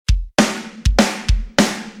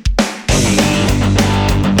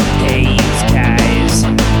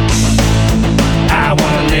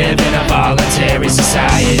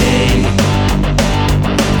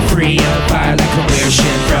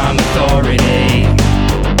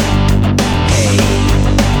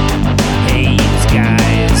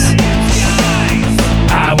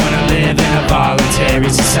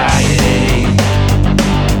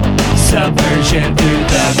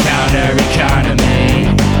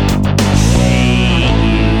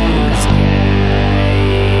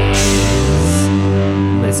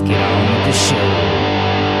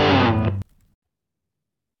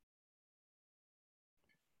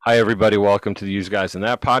Hi, everybody. Welcome to the Use Guys in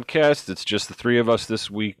That podcast. It's just the three of us this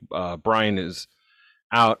week. Brian is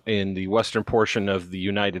out in the western portion of the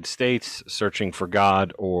United States searching for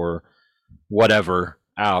God or whatever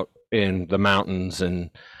out in the mountains. And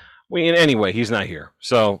anyway, he's not here.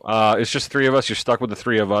 So it's just the three of us. You're stuck with the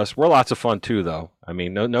three of us. We're lots of fun, too, though. I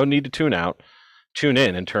mean, no need to tune out. Tune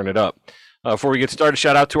in and turn it up. Before we get started,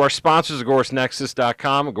 shout out to our sponsors,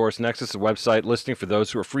 AgorisNexus.com. Agoris Nexus is a website listing for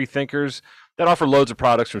those who are free thinkers that offer loads of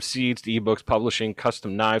products from seeds to ebooks, publishing,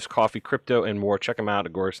 custom knives, coffee, crypto, and more. Check them out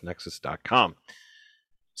at AgorisNexus.com.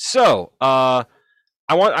 So, I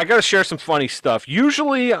got to share some funny stuff.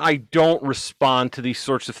 Usually, I don't respond to these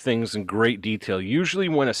sorts of things in great detail. Usually,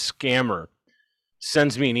 when a scammer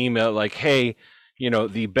sends me an email like, "Hey,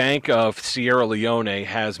 the Bank of Sierra Leone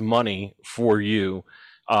has money for you."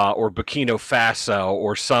 Or Burkina Faso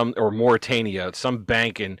or Mauritania, some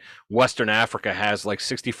bank in Western Africa has like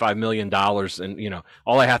 $65 million, and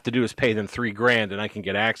all I have to do is pay them $3,000 and I can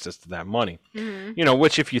get access to that money. Mm-hmm.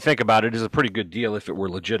 Which, if you think about it, is a pretty good deal if it were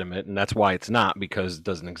legitimate, and that's why it's not, because it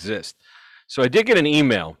doesn't exist. So I did get an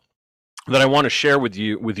email that I want to share with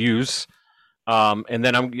yous, and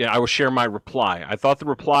then I will share my reply. I thought the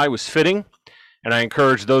reply was fitting, and I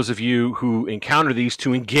encourage those of you who encounter these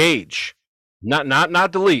to engage.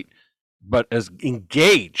 Not delete, but as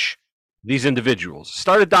engage these individuals.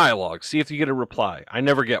 Start a dialogue. See if you get a reply. I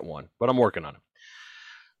never get one, but I'm working on it.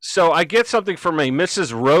 So I get something from a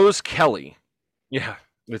Mrs. Rose Kelly. Yeah,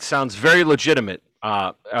 it sounds very legitimate.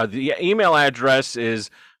 The email address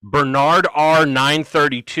is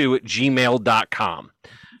bernardr932@gmail.com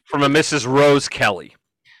from a Mrs. Rose Kelly.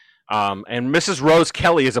 And Mrs. Rose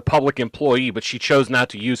Kelly is a public employee, but she chose not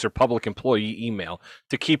to use her public employee email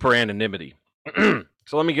to keep her anonymity.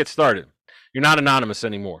 So let me get started. You're not anonymous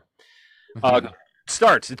anymore.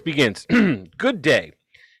 It begins. Good day.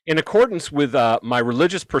 In accordance with my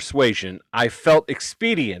religious persuasion, I felt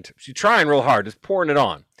expedient. She's trying real hard, just pouring it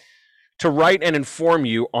on, to write and inform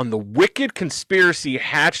you on the wicked conspiracy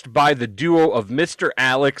hatched by the duo of Mr.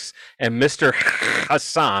 Alex and Mr.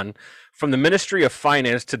 Hassan from the Ministry of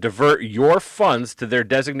Finance to divert your funds to their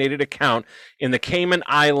designated account in the Cayman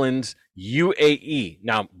Islands, UAE.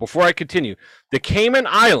 Now, before I continue, the Cayman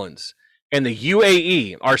Islands and the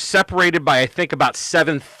UAE are separated by, I think, about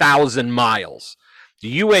 7,000 miles.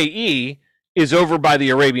 The UAE is over by the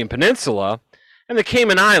Arabian Peninsula, and the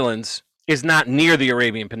Cayman Islands is not near the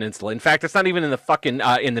Arabian Peninsula. In fact, it's not even in the fucking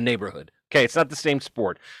in the neighborhood. Okay, it's not the same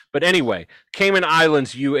sport. But anyway, Cayman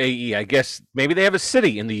Islands, UAE. I guess maybe they have a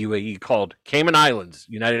city in the UAE called Cayman Islands,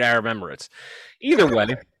 United Arab Emirates. Either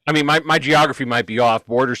way, I mean, my geography might be off.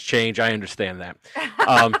 Borders change. I understand that.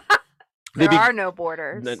 There are no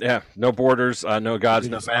borders. Yeah, no borders, no gods,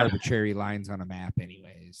 no arbitrary lines on a map,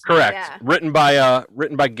 anyways. Correct. Yeah. Written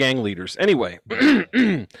by gang leaders. Anyway.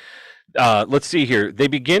 Let's see here. They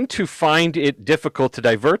begin to find it difficult to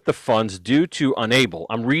divert the funds due to unable.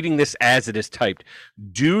 I'm reading this as it is typed.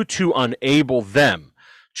 Due to unable them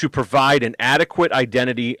to provide an adequate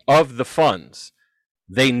identity of the funds.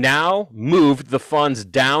 They now moved the funds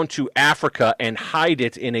down to Africa and hide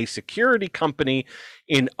it in a security company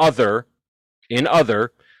in other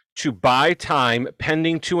to buy time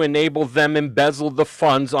pending to enable them embezzle the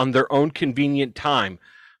funds on their own convenient time.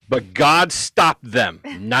 But God stopped them.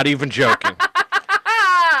 Not even joking.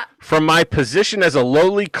 From my position as a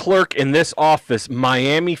lowly clerk in this office,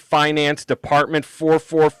 Miami Finance Department,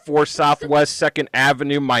 444 Southwest 2nd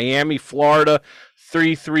Avenue, Miami, Florida,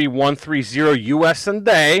 33130 US and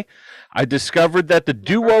I discovered that the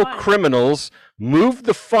duo criminals moved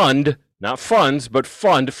the fund, not funds, but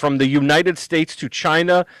fund from the United States to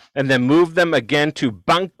China and then moved them again to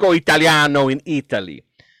Banco Italiano in Italy.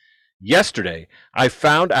 Yesterday, I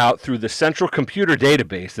found out through the central computer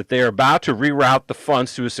database that they are about to reroute the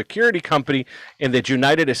funds to a security company in the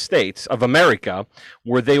United States of America,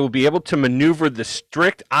 where they will be able to maneuver the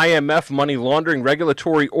strict IMF money laundering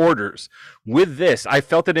regulatory orders. With this, I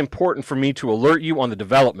felt it important for me to alert you on the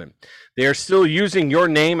development. They are still using your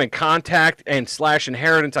name and contact and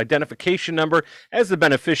 /inheritance identification number as the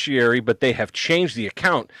beneficiary, but they have changed the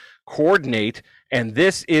account coordinate, and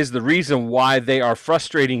this is the reason why they are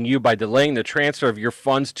frustrating you by delaying the transfer of your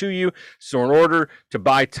funds to you. So in order to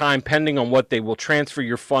buy time pending on what they will transfer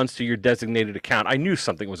your funds to your designated account. I knew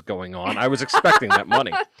something was going on. I was expecting that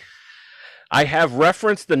money. I have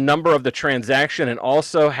referenced the number of the transaction and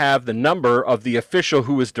also have the number of the official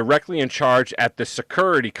who is directly in charge at the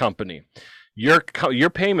security company. Your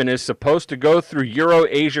payment is supposed to go through Euro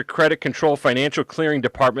Asia Credit Control Financial Clearing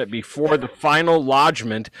Department before the final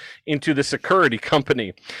lodgement into the security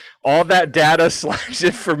company. All that data /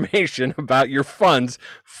 information about your funds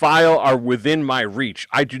file are within my reach.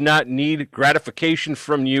 I do not need gratification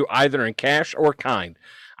from you either in cash or kind.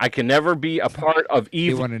 I can never be a part of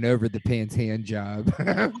evil. You want an over the pants hand job.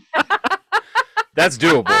 That's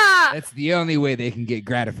doable. That's the only way they can get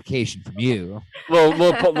gratification from you.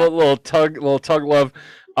 Little tug love.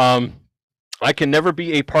 I can never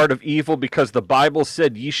be a part of evil because the Bible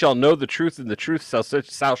said, "Ye shall know the truth, and the truth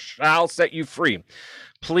shall set you free."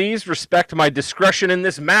 Please respect my discretion in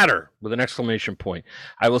this matter, with an exclamation point.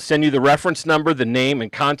 I will send you the reference number, the name,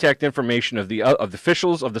 and contact information of the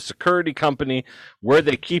officials of the security company where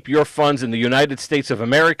they keep your funds in the United States of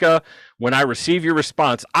America. When I receive your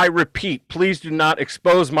response, I repeat, please do not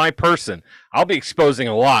expose my person. I'll be exposing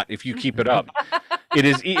a lot if you keep it up. It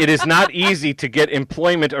is not easy to get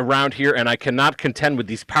employment around here, and I cannot contend with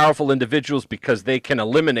these powerful individuals because they can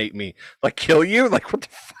eliminate me. Like, kill you? Like, what the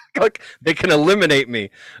fuck? Like, they can eliminate me.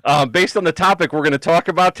 Based on the topic we're going to talk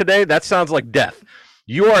about today, that sounds like death.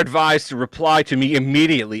 You are advised to reply to me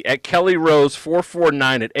immediately at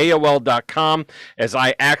kellyrose449@aol.com as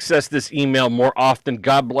I access this email more often.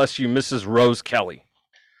 God bless you, Mrs. Rose Kelly.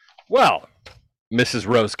 Well, Mrs.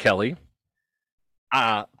 Rose Kelly,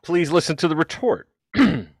 please listen to the retort.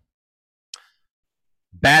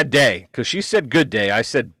 Bad day, because she said good day. I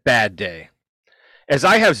said bad day. As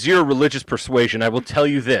I have zero religious persuasion, I will tell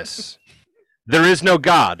you this. There is no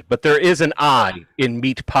God, but there is an I in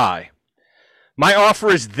meat pie. My offer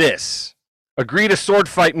is this. Agree to sword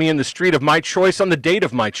fight me in the street of my choice on the date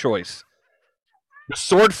of my choice. The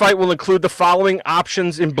sword fight will include the following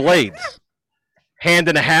options in blades. Hand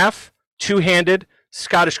and a half, two-handed,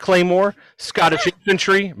 Scottish claymore, Scottish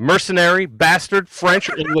infantry, mercenary, bastard, French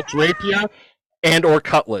or English rapier, and or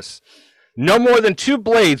cutlass. No more than 2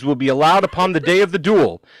 blades will be allowed upon the day of the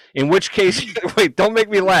duel, in which case, wait, don't make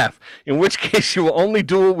me laugh, in which case you will only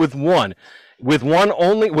duel with one, with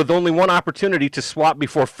only one opportunity to swap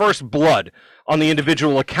before first blood on the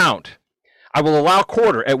individual account. I will allow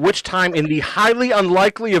quarter, at which time in the highly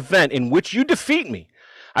unlikely event in which you defeat me,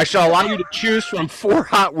 I shall allow you to choose from 4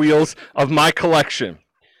 Hot Wheels of my collection.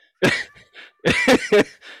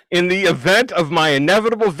 In the event of my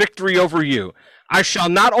inevitable victory over you, I shall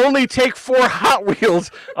not only take 4 Hot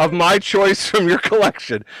Wheels of my choice from your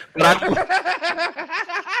collection, but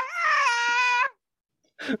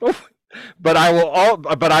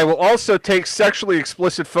I will also take sexually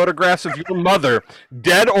explicit photographs of your mother,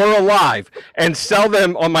 dead or alive, and sell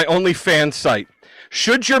them on my OnlyFans site.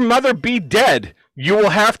 Should your mother be dead, you will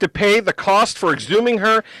have to pay the cost for exhuming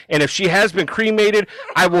her, and if she has been cremated,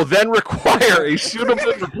 I will then require a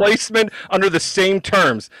suitable replacement under the same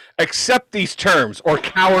terms. Accept these terms, or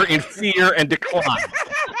cower in fear and decline.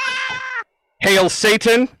 Hail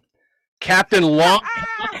Satan, Captain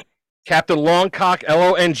Longcock,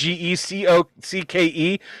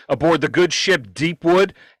 LongecockE, aboard the good ship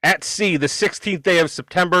Deepwood, at sea, the 16th day of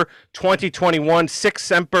September, 2021, Sic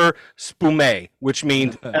Semper Spumae, which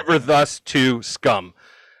means ever thus to scum.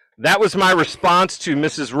 That was my response to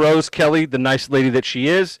Mrs. Rose Kelly, the nice lady that she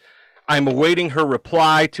is. I'm awaiting her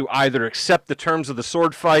reply to either accept the terms of the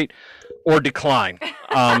sword fight or decline.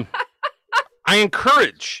 I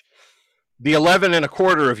encourage the 11 and a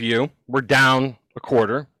quarter of you, we're down a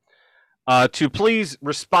quarter, to please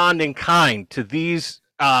respond in kind to these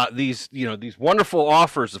wonderful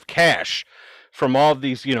offers of cash from all of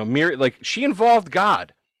these, like, she involved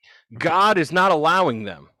God. God is not allowing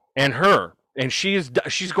them and her, and she's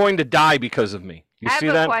going to die because of me. You see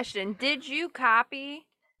that? I have a question. Did you copy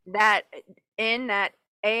that in that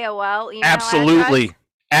AOL email Absolutely. address?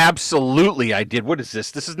 Absolutely, I did. What is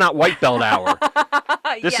this? This is not white belt hour.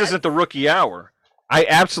 This isn't the rookie hour. I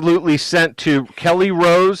absolutely sent to Kelly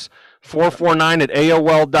Rose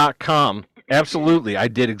 449@aol.com. Absolutely. I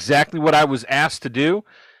did exactly what I was asked to do,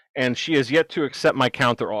 and she has yet to accept my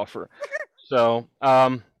counter offer. So,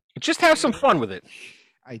 just have some fun with it.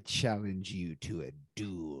 I challenge you to a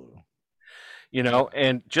duel.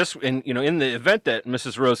 And in the event that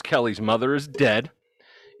Mrs. Rose Kelly's mother is dead,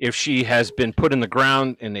 if she has been put in the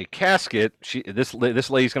ground in a casket, this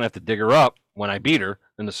lady's going to have to dig her up when I beat her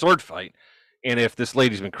in the sword fight. And if this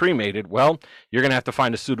lady's been cremated, well, you're going to have to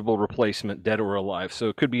find a suitable replacement, dead or alive. So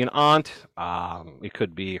it could be an aunt, it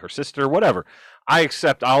could be her sister, whatever. I'll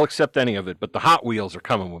accept any of it, but the Hot Wheels are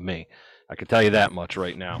coming with me. I can tell you that much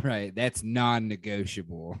right now. Right, that's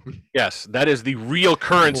non-negotiable. Yes, that is the real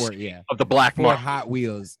currency of the black market. Hot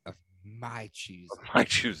Wheels of my choosing. My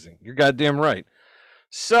choosing. You're goddamn right.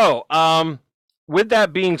 So, with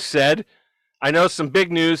that being said, I know some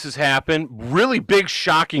big news has happened. Really big,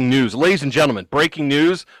 shocking news. Ladies and gentlemen, breaking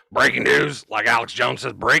news. Breaking news, like Alex Jones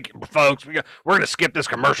says, folks, we're going to skip this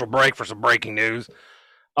commercial break for some breaking news.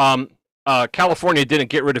 California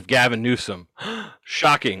didn't get rid of Gavin Newsom.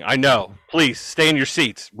 Shocking, I know. Please, stay in your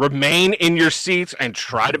seats. Remain in your seats and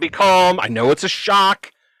try to be calm. I know it's a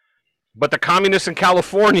shock, but the communists in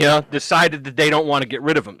California decided that they don't want to get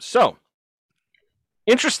rid of him. So,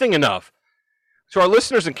 interesting enough, to our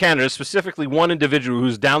listeners in Canada, specifically one individual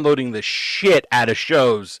who's downloading the shit out of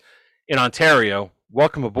shows in Ontario,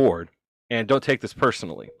 welcome aboard, and don't take this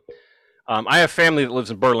personally. I have family that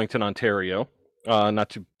lives in Burlington, Ontario, not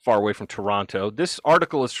too far away from Toronto. This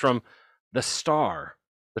article is from the Star,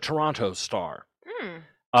 the Toronto Star.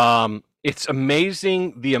 It's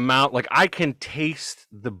amazing the amount, like I can taste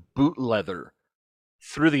the boot leather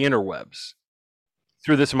through the interwebs,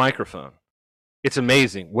 through this microphone. It's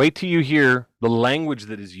amazing. Wait till you hear the language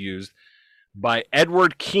that is used by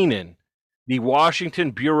Edward Keenan, the Washington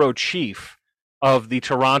bureau chief of the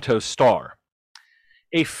Toronto Star.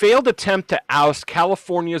 A failed attempt to oust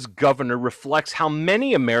California's governor reflects how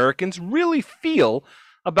many Americans really feel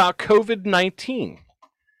about COVID-19.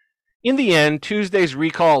 In the end, Tuesday's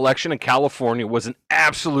recall election in California was an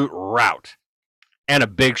absolute rout and a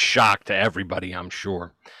big shock to everybody, I'm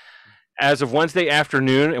sure. As of Wednesday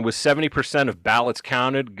afternoon, and with 70% of ballots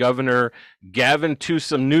counted, Governor Gavin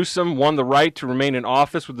Newsom won the right to remain in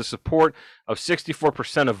office with the support of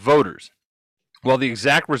 64% of voters. While the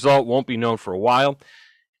exact result won't be known for a while,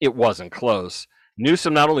 it wasn't close.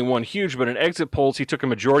 Newsom not only won huge, but in exit polls, he took a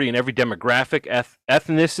majority in every demographic,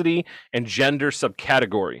 ethnicity, and gender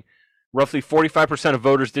subcategory. Roughly 45% of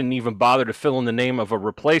voters didn't even bother to fill in the name of a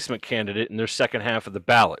replacement candidate in their second half of the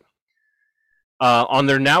ballot. On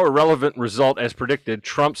their now irrelevant result, as predicted,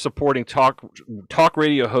 Trump-supporting talk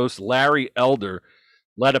radio host Larry Elder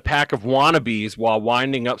led a pack of wannabes while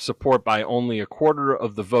winding up support by only a quarter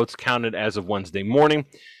of the votes counted as of Wednesday morning.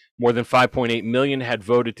 More than 5.8 million had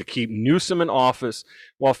voted to keep Newsom in office,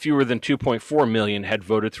 while fewer than 2.4 million had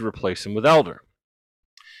voted to replace him with Elder.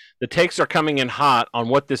 The takes are coming in hot on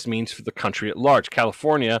what this means for the country at large.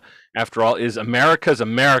 California, after all, is America's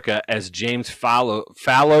America, as James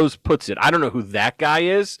Fallows puts it. I don't know who that guy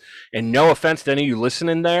is, and no offense to any of you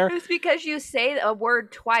listening there. Just because you say a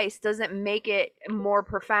word twice doesn't make it more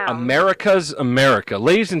profound. America's America.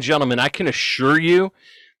 Ladies and gentlemen, I can assure you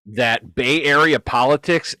that Bay Area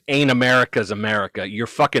politics ain't America's America. You're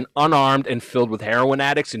fucking unarmed and filled with heroin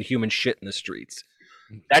addicts and human shit in the streets.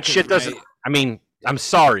 That shit doesn't... I mean... I'm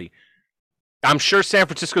sorry. I'm sure San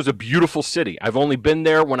Francisco's a beautiful city. I've only been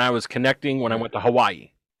there when I was connecting when I went to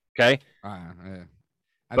Hawaii. Okay?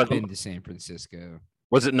 I've been to San Francisco.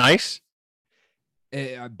 Was it nice?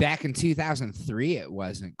 Back in 2003, it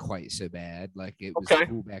wasn't quite so bad. Like, it was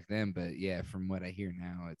cool back then. But, yeah, from what I hear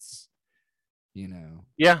now, it's, you know.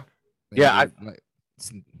 Yeah. Yeah.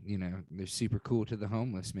 You know, they're super cool to the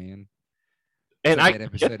homeless, man. And that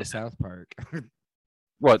episode of South Park.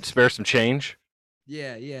 What, spare some change?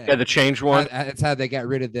 Yeah. Yeah, the change one. That's how they got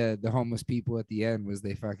rid of the homeless people at the end. Was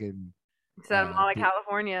they fucking sent them all to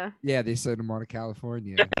California? Yeah, they sent them all to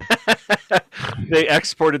California. They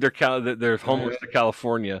exported their homeless to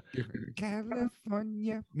California.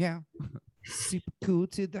 California, yeah. Super cool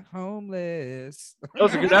to the homeless. That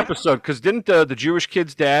was a good episode because didn't the Jewish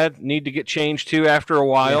kid's dad need to get changed too after a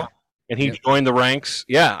while, and he joined the ranks?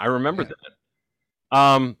 Yeah, I remember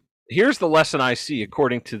that. Here's the lesson I see,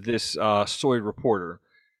 according to this soy reporter.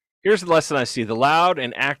 Here's the lesson I see. The loud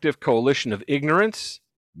and active coalition of ignorance,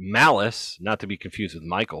 malice, not to be confused with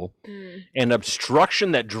Michael, and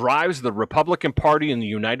obstruction that drives the Republican Party in the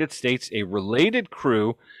United States, a related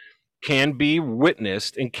crew can be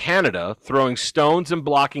witnessed in Canada throwing stones and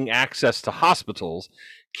blocking access to hospitals,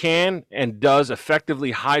 can and does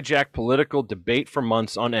effectively hijack political debate for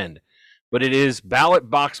months on end. But it is ballot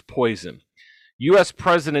box poison. U.S.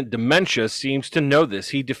 President Dementia seems to know this.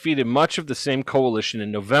 He defeated much of the same coalition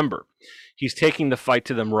in November. He's taking the fight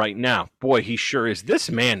to them right now. Boy, he sure is. This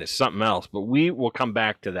man is something else, but we will come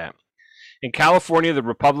back to that. In California, the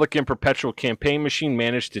Republican perpetual campaign machine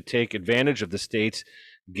managed to take advantage of the state's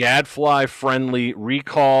gadfly-friendly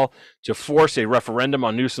recall to force a referendum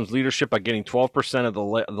on Newsom's leadership by getting 12% of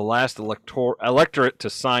the last electorate to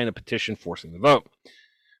sign a petition forcing the vote.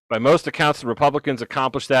 By most accounts, the Republicans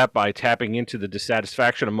accomplished that by tapping into the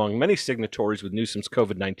dissatisfaction among many signatories with Newsom's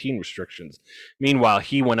COVID-19 restrictions. Meanwhile,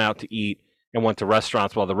 he went out to eat and went to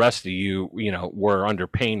restaurants while the rest of you were under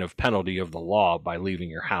pain of penalty of the law by leaving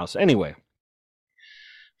your house. Anyway,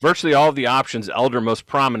 Virtually all of the options, Elder most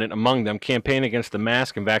prominent among them, campaign against the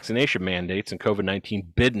mask and vaccination mandates and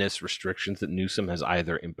COVID-19 business restrictions that Newsom has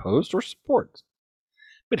either imposed or supports.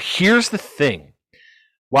 But here's the thing.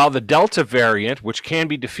 While the Delta variant, which can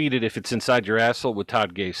be defeated if it's inside your asshole with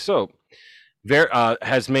Todd Gay soap,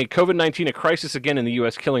 has made COVID-19 a crisis again in the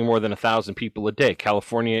U.S., killing more than 1,000 people a day.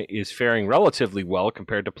 California is faring relatively well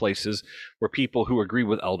compared to places where people who agree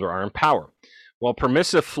with Elder are in power. While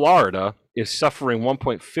permissive Florida is suffering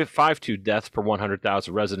 1.52 deaths per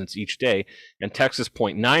 100,000 residents each day, and Texas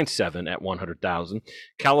 0.97 at 100,000,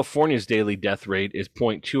 California's daily death rate is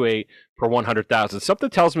 0.28 per 100,000. Something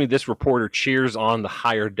tells me this reporter cheers on the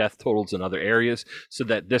higher death totals in other areas, so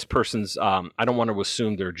that this person's, I don't want to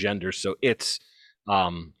assume their gender, so it's,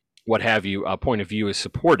 what have you, point of view is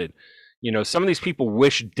supported. You know, some of these people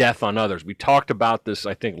wish death on others. We talked about this,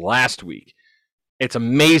 I think, last week. It's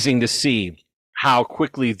amazing to see how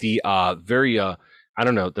quickly the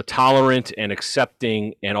the tolerant and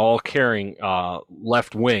accepting and all caring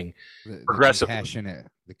left wing, progressive,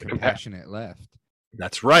 the compassionate left.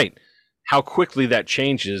 That's right. How quickly that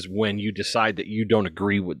changes when you decide that you don't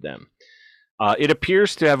agree with them. It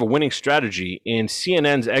appears to have a winning strategy in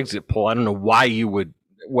CNN's exit poll. I don't know why you would.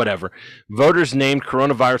 Whatever. Voters named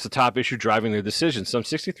coronavirus the top issue driving their decision. Some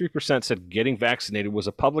 63% said getting vaccinated was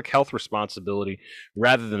a public health responsibility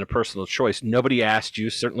rather than a personal choice. Nobody asked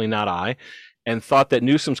you, certainly not I, and thought that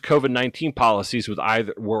Newsom's COVID-19 policies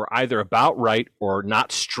were either about right or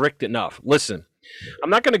not strict enough. Listen,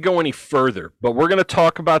 I'm not going to go any further, but we're going to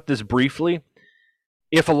talk about this briefly.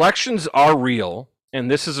 If elections are real, and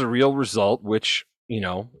this is a real result, which, you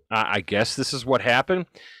know, I guess this is what happened.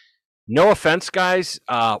 No offense, guys.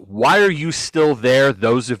 Why are you still there,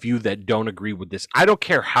 those of you that don't agree with this? I don't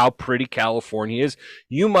care how pretty California is.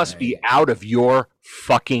 You must be out of your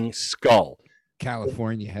fucking skull.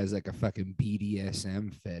 California has like a fucking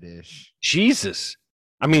BDSM fetish. Jesus.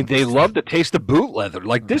 I mean, they love to taste the boot leather.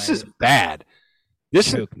 Like, this is bad.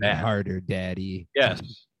 This is bad. Harder, daddy. Yes.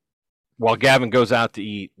 While Gavin goes out to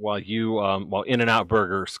eat, while In-N-Out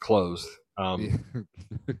Burger's closed. Where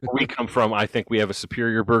we come from, I think we have a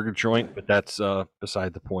superior burger joint, but that's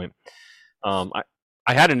beside the point. I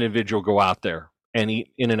had an individual go out there and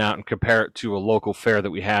eat In-N-Out and compare it to a local fare that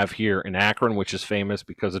we have here in Akron, which is famous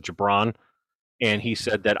because of Gibran, and he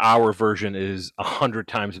said that our version is 100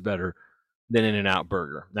 times better than In-N-Out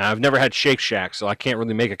Burger. Now, I've never had Shake Shack, so I can't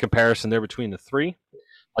really make a comparison there between the three.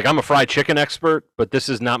 Like, I'm a fried chicken expert, but this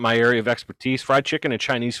is not my area of expertise. Fried chicken and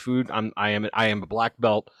Chinese food, I am a black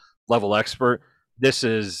belt level expert. This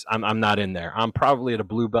is I'm not in there. I'm probably at a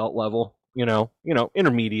blue belt level, you know,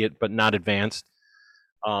 intermediate but not advanced.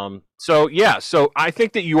 So I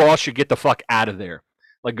think that you all should get the fuck out of there.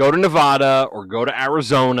 Like, go to Nevada or go to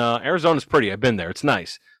Arizona. Arizona's pretty. I've been there. It's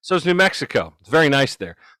nice. So is New Mexico. It's very nice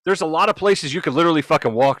there. There's a lot of places you could literally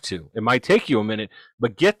fucking walk to. It might take you a minute,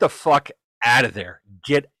 but get the fuck out of there.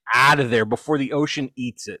 Get out of there before the ocean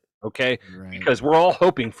eats it, okay? Right. Because we're all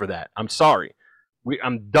hoping for that. I'm sorry.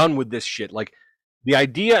 I'm done with this shit. Like, the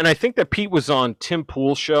idea, and I think that Pete was on Tim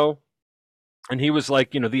Pool's show, and he was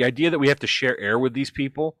like, you know, the idea that we have to share air with these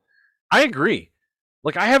people. I agree.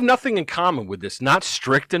 Like, I have nothing in common with this. Not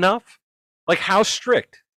strict enough. Like, how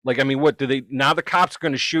strict? Like, I mean, what do they, now the cops are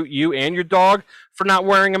going to shoot you and your dog for not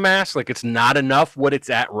wearing a mask? Like, it's not enough what it's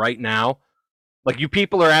at right now. Like, you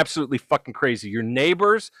people are absolutely fucking crazy. Your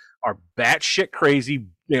neighbors are batshit crazy.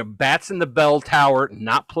 You know, bats in the bell tower,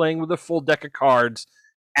 not playing with a full deck of cards.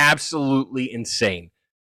 Absolutely insane.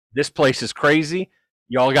 This place is crazy.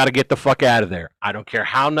 Y'all got to get the fuck out of there. I don't care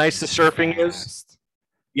how nice the surfing is.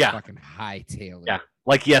 Yeah. Fucking hightail it. Yeah.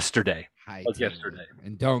 Like yesterday.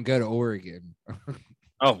 And don't go to Oregon.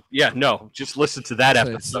 Oh, yeah. No, just listen to that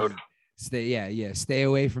episode. Stay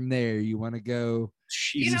away from there. You want to go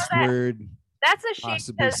eastward. That's a shame.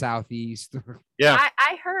 Possibly southeast. Yeah.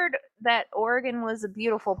 I heard that Oregon was a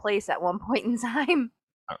beautiful place at one point in time.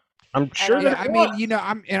 I'm sure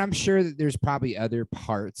I'm sure that there's probably other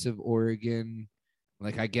parts of Oregon.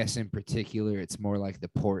 Like, I guess in particular, it's more like the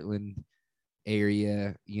Portland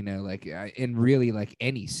area, you know, like, and really like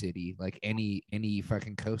any city, like any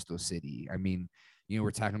fucking coastal city. I mean, you know,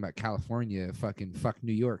 we're talking about California, fuck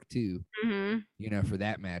New York too. Mm-hmm. You know, for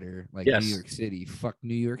that matter, like yes. New York City, fuck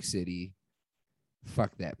New York City,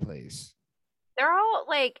 fuck that place. They're all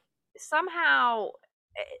like somehow.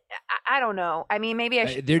 I don't know. I mean, maybe I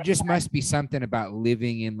should. There just must be something about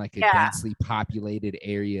living in like a densely populated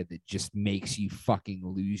area that just makes you fucking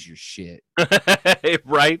lose your shit.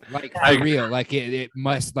 Right? Like, for real. Like, it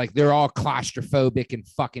must, like, they're all claustrophobic and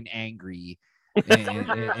fucking angry.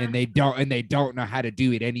 and they don't know how to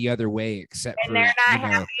do it any other way except And for they're not you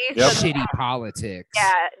know happy. Yep. So shitty politics.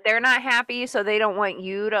 yeah, they're not happy, so they don't want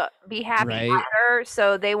you to be happy Right. either.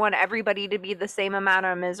 So they want everybody to be the same amount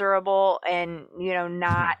of miserable and,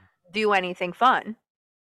 not do anything fun.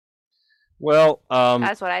 Well,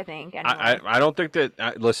 That's what I think. Anyway. I don't think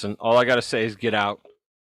that. Listen, all I gotta say is get out.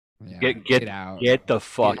 Yeah, Get out. Get the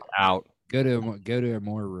fuck out. Go to a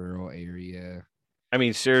more rural area. I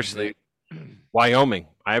mean, seriously, Wyoming.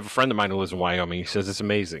 I have a friend of mine who lives in Wyoming. He says it's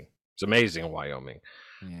amazing. It's amazing in Wyoming.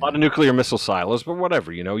 Yeah. A lot of nuclear missile silos, but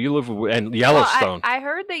whatever. You live in Well, Yellowstone. I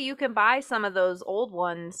heard that you can buy some of those old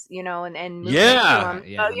ones, and move Yeah. them to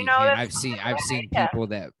 'em. Yeah, So, you that's can. I've seen idea. people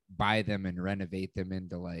that buy them and renovate them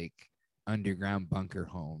into like underground bunker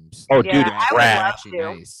homes. Oh, Yeah, dude, I it's would rad. love Actually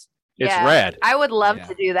to. nice. It's Yeah, rad. I would love Yeah.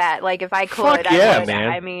 to do that. Like if I could, Fuck I yeah, would. man.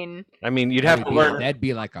 I mean, I mean, you'd have to learn. That'd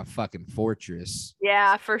be like a fucking fortress.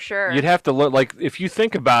 yeah, for sure. You'd have to look like if you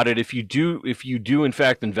think about it. If you do in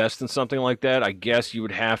fact invest in something like that, I guess you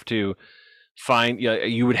would have to find. Yeah,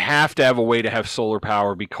 you would have to have a way to have solar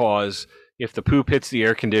power because if the poop hits the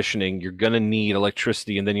air conditioning, you're gonna need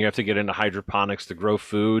electricity, and then you have to get into hydroponics to grow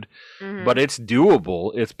food. Mhm. But it's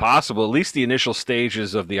doable. It's possible. At least the initial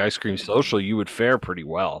stages of the ice cream social, you would fare pretty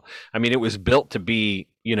well. I mean, it was built to be,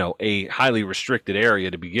 a highly restricted area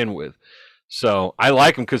to begin with. So I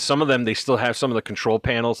like them because some of them they still have some of the control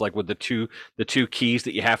panels, like with the two keys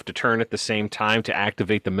that you have to turn at the same time to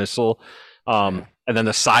activate the missile. And then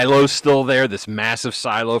the silo's still there. This massive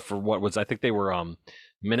silo for what was I think they were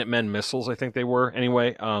Minutemen missiles, I think they were.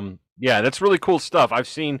 Anyway, yeah, that's really cool stuff. I've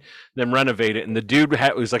seen them renovate it, and the dude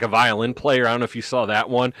was like a violin player. I don't know if you saw that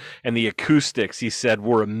one. And the acoustics, he said,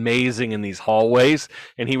 were amazing in these hallways.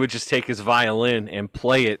 And he would just take his violin and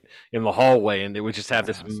play it in the hallway, and it would just have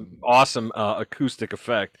this awesome acoustic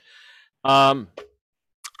effect.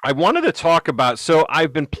 I wanted to talk about. So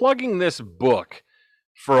I've been plugging this book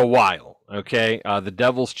for a while. Okay, The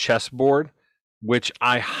Devil's Chessboard, which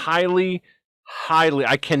I highly,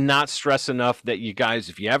 I cannot stress enough that you guys,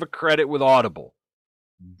 if you have a credit with Audible,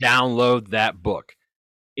 download that book.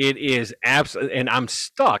 It is absolutely, and I'm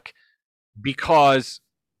stuck because,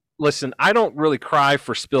 listen, I don't really cry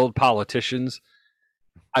for spilled politicians.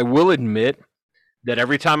 I will admit that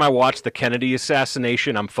every time I watch the Kennedy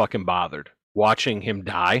assassination, I'm fucking bothered watching him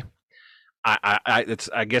die. It's,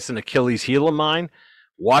 I guess, an Achilles heel of mine.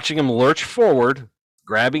 Watching him lurch forward,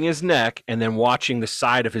 grabbing his neck, and then watching the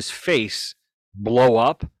side of his face blow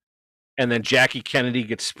up, and then Jackie Kennedy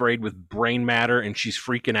gets sprayed with brain matter and she's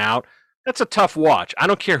freaking out. That's a tough watch. I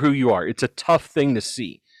don't care who you are. It's a tough thing to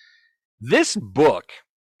see. This book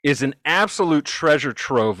is an absolute treasure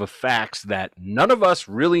trove of facts that none of us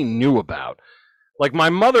really knew about. Like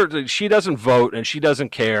my mother, she doesn't vote and she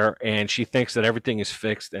doesn't care, and she thinks that everything is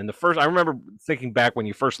fixed. And I remember thinking back when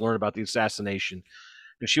you first learned about the assassination,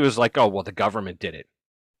 and she was like, "Oh, well, the government did it."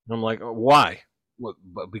 And I'm like, oh, "Why?" Well,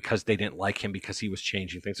 because they didn't like him because he was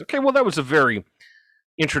changing things. Okay, well, that was a very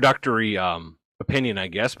introductory opinion, I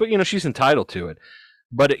guess, but she's entitled to it.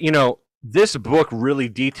 But this book really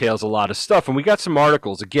details a lot of stuff, and we got some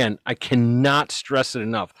articles. Again, I cannot stress it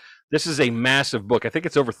enough. This is a massive book. I think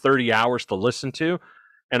it's over 30 hours to listen to,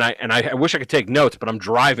 and I wish I could take notes, but I'm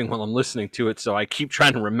driving while I'm listening to it, so I keep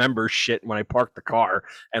trying to remember shit when I park the car,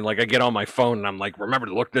 and like I get on my phone and I'm like, remember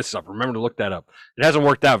to look this up, remember to look that up. It hasn't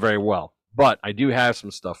worked out very well, but I do have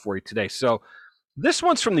some stuff for you today. So this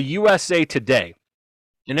one's from the USA Today,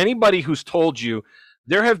 and anybody who's told you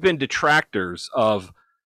there have been detractors of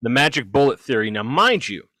the magic bullet theory. Now, mind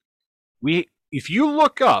you, if you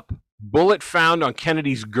look up bullet found on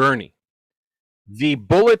Kennedy's gurney, the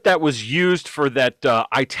bullet that was used for that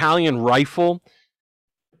Italian rifle,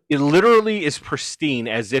 it literally is pristine,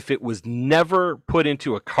 as if it was never put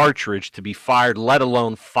into a cartridge to be fired, let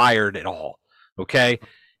alone fired at all. Okay?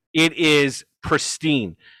 It is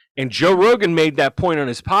pristine. And Joe Rogan made that point on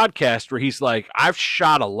his podcast where he's like, I've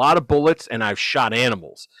shot a lot of bullets and I've shot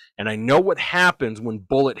animals, and I know what happens when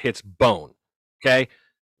bullet hits bone. Okay?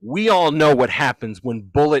 We all know what happens when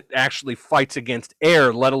bullet actually fights against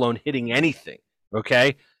air, let alone hitting anything.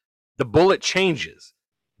 Okay? The bullet changes.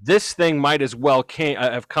 This thing might as well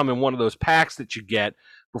have come in one of those packs that you get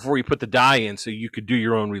before you put the die in so you could do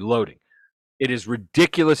your own reloading. It is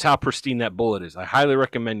ridiculous how pristine that bullet is. I highly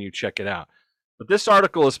recommend you check it out. But this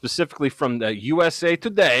article is specifically from the USA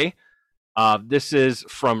Today. This is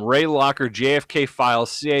from Ray Locker, JFK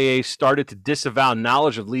Files. CIA started to disavow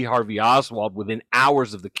knowledge of Lee Harvey Oswald within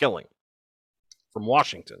hours of the killing. From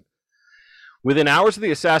Washington. Within hours of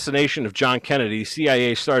the assassination of John Kennedy,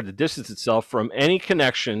 CIA started to distance itself from any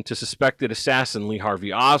connection to suspected assassin Lee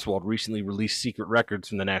Harvey Oswald, recently released secret records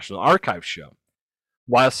from the National Archives show.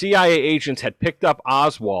 while CIA agents had picked up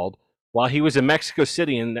Oswald while he was in Mexico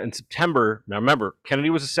City in September. Now remember, Kennedy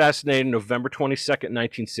was assassinated November 22nd,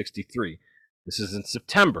 1963. This is in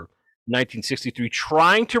September 1963,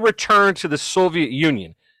 trying to return to the Soviet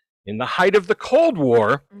Union. In the height of the Cold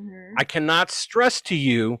War, I cannot stress to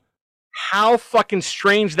you how fucking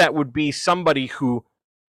strange that would be. Somebody who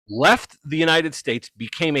left the United States,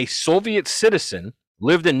 became a Soviet citizen,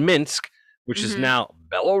 lived in Minsk, which is now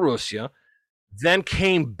Belarusia, then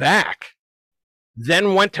came back,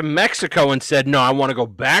 then went to Mexico and said, no, I want to go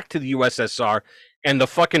back to the USSR. And the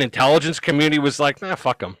fucking intelligence community was like, nah,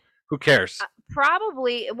 fuck them. Who cares?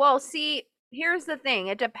 Probably. Well, see, here's the thing.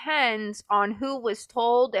 It depends on who was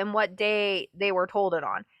told and what day they were told it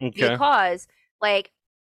on. Okay. Because, like,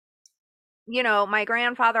 you know, my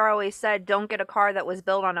grandfather always said, don't get a car that was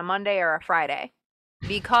built on a Monday or a Friday.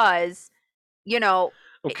 Because, you know,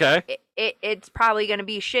 Okay. it's probably going to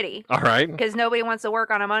be shitty. All right. Because nobody wants to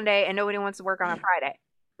work on a Monday and nobody wants to work on a Friday.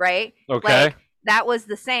 Right? Okay. Like, that was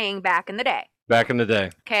the saying back in the day. Back in the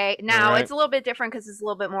day. Okay, now Right. it's a little bit different because it's a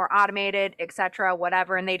little bit more automated, etc.,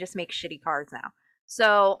 whatever, and they just make shitty cars now.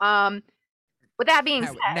 So, with that being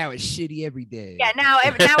said, now it's shitty every day. yeah, now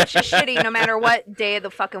it's just shitty no matter what day of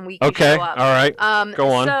the fucking week you Okay. show up. All right.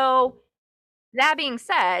 Go on. So, that being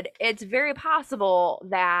said, it's very possible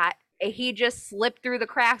that he just slipped through the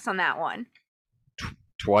cracks on that one.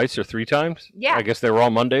 Twice or three times? Yeah. I guess they were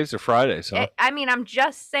all Mondays or Fridays. Huh? I mean, I'm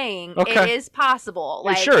just saying it Okay. is possible.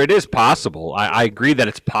 Yeah, Like, sure, it is possible. I agree that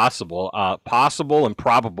it's possible. Possible and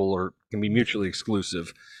probable can be mutually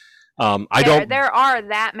exclusive. there are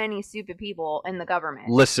that many stupid people in the government.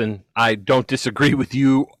 Listen, I don't disagree with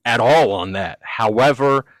you at all on that.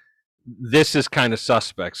 However, this is kind of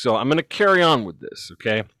suspect. So I'm going to carry on with this,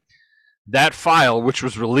 okay? That file, which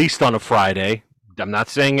was released on a Friday, I'm not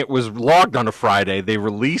saying it was logged on a Friday, they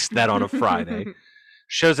released that on a Friday,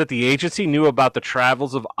 shows that the agency knew about the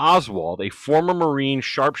travels of Oswald, a former Marine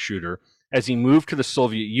sharpshooter, as he moved to the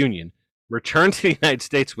Soviet Union, returned to the United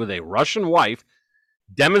States with a Russian wife,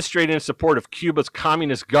 demonstrated in support of Cuba's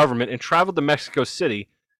communist government, and traveled to Mexico City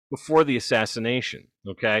before the assassination.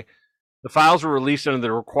 Okay? The files were released under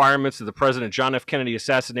the requirements of the President John F. Kennedy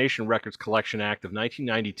Assassination Records Collection Act of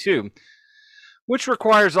 1992, which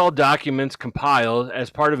requires all documents compiled as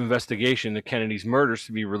part of investigation into Kennedy's murders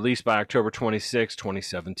to be released by October 26,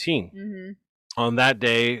 2017. On that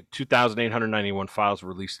day, 2,891 files were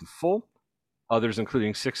released in full. Others,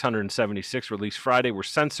 including 676 released Friday, were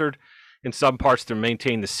censored in some parts to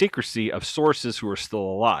maintain the secrecy of sources who are still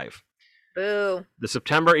alive. Boo. The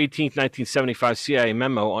September 18, 1975 CIA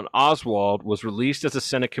memo on Oswald was released as a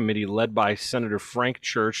Senate committee led by Senator Frank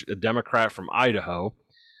Church, a Democrat from Idaho,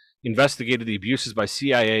 investigated the abuses by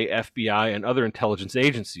CIA, FBI, and other intelligence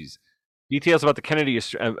agencies. Details about the Kennedy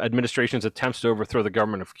administration's attempts to overthrow the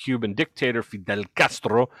government of Cuban dictator Fidel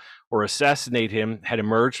Castro or assassinate him had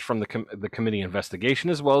emerged from the committee investigation,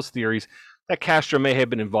 as well as theories that Castro may have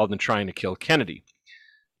been involved in trying to kill Kennedy,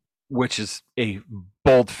 which is a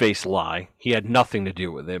bold-faced lie. He had nothing to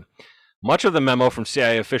do with it. Much of the memo from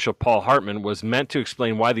CIA official Paul Hartman was meant to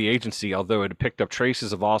explain why the agency, although it had picked up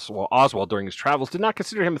traces of Oswald during his travels, did not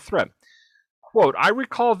consider him a threat. Quote, I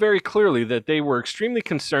recall very clearly that they were extremely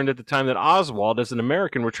concerned at the time that Oswald, as an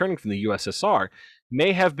American returning from the USSR,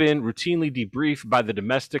 may have been routinely debriefed by the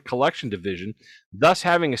Domestic Collection Division, thus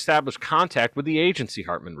having established contact with the agency,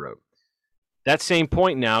 Hartman wrote. That same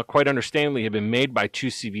point now, quite understandably, had been made by two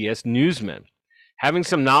CBS newsmen. Having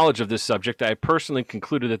some knowledge of this subject, I personally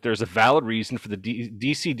concluded that there's a valid reason for the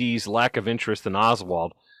DCD's lack of interest in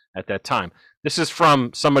Oswald at that time. This is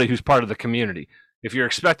from somebody who's part of the community. If you're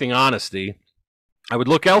expecting honesty, I would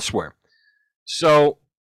look elsewhere. So,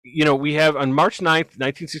 you know, we have on March 9th,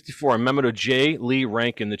 1964, a memo to J. Lee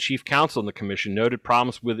Rankin, the chief counsel in the commission, noted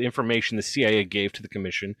problems with information the CIA gave to the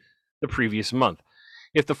commission the previous month.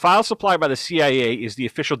 If the file supplied by the CIA is the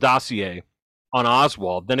official dossier on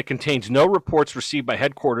Oswald, then it contains no reports received by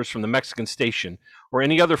headquarters from the Mexican station or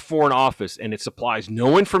any other foreign office, and it supplies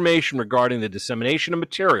no information regarding the dissemination of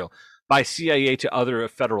material by CIA to other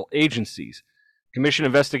federal agencies. Commission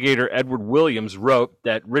investigator Edward Williams wrote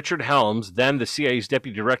that Richard Helms, then the CIA's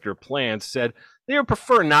deputy director of plans, said they would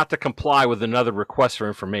prefer not to comply with another request for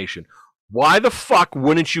information. Why the fuck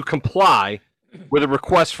wouldn't you comply with a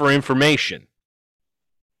request for information?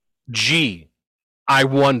 Gee, I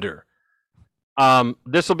wonder.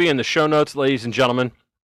 This will be in the show notes, ladies and gentlemen.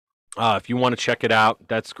 If you want to check it out,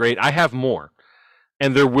 that's great. I have more,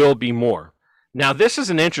 and there will be more. Now, this is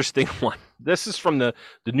an interesting one. This is from the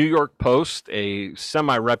New York Post, a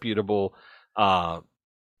semi-reputable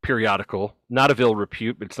periodical, not of ill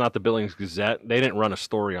repute, but it's not the Billings Gazette. They didn't run a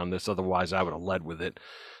story on this, otherwise I would have led with it.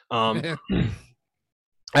 Out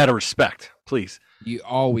of respect, please. You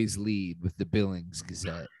always lead with the Billings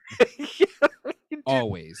Gazette. Yeah,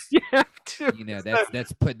 Always. you have to. You know,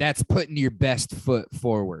 that's putting your best foot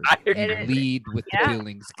forward. I You agree. lead with the Yeah.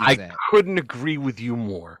 Billings I Gazette. couldn't agree with you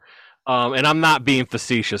more. And I'm not being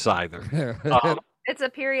facetious either. It's a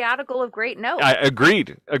periodical of great note.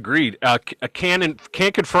 Agreed.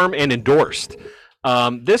 Can confirm and endorsed.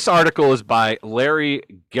 This article is by Larry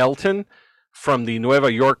Gelton from the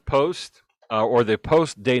Nueva York Post, or the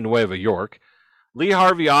Post de Nueva York. Lee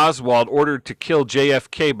Harvey Oswald ordered to kill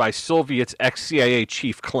JFK by Soviets ex-CIA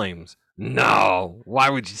chief claims. No, why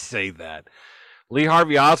would you say that? Lee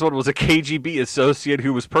Harvey Oswald was a KGB associate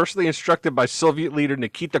who was personally instructed by Soviet leader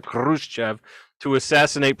Nikita Khrushchev to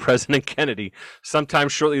assassinate President Kennedy. Sometime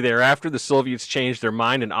shortly thereafter, the Soviets changed their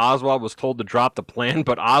mind and Oswald was told to drop the plan,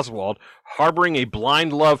 but Oswald, harboring a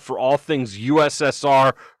blind love for all things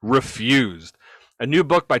USSR, refused. A new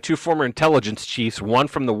book by two former intelligence chiefs, one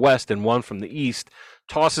from the West and one from the East,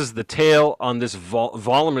 tosses the tale on this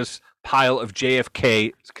voluminous pile of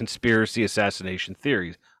JFK conspiracy assassination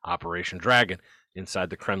theories, Operation Dragon,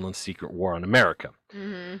 inside the Kremlin's secret war on America.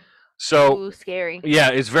 Mm-hmm. So, Ooh, scary. yeah,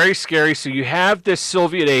 it's very scary. So you have this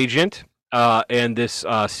Soviet agent and this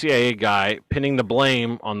CIA guy pinning the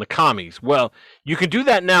blame on the commies. Well, you can do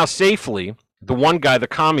that now safely. The one guy, the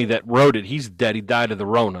commie that wrote it, he's dead. He died of the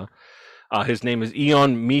Rona. His name is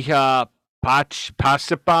Ion Miha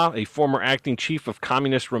Pasipa, a former acting chief of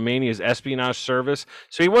Communist Romania's espionage service.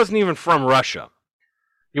 So he wasn't even from Russia.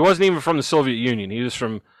 He wasn't even from the Soviet Union. He was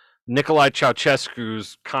from Nicolae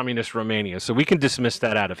Ceausescu's Communist Romania. So we can dismiss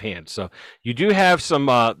that out of hand. So you do have some,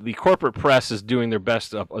 the corporate press is doing their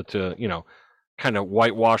best to, you know, kind of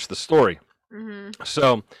whitewash the story. Mm-hmm.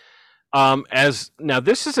 So as now,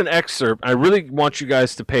 this is an excerpt. I really want you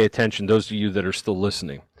guys to pay attention, those of you that are still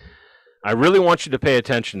listening. I really want you to pay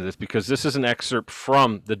attention to this because this is an excerpt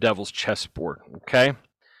from the Devil's Chessboard, okay?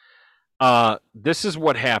 This is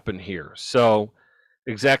what happened here. So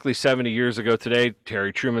exactly 70 years ago today,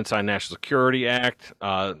 Harry Truman signed National Security Act,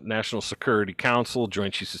 National Security Council,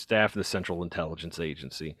 Joint Chiefs of Staff of the Central Intelligence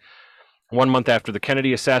Agency. 1 month after the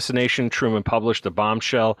Kennedy assassination, Truman published a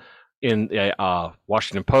bombshell in the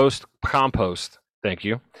Washington Post, Compost, thank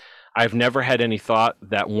you. I've never had any thought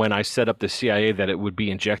that when I set up the CIA that it would be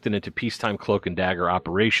injected into peacetime cloak and dagger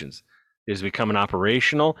operations. It has become an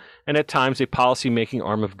operational and at times a policy-making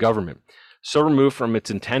arm of government, so removed from its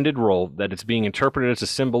intended role that it's being interpreted as a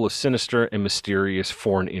symbol of sinister and mysterious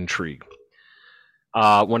foreign intrigue.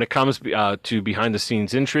 When it comes to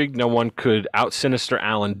behind-the-scenes intrigue, no one could out-sinister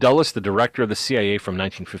Allen Dulles, the director of the CIA from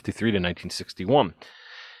 1953 to 1961.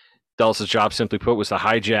 Dulles' job, simply put, was to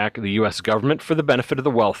hijack the U.S. government for the benefit of the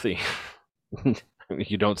wealthy.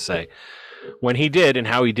 You don't say. When he did, and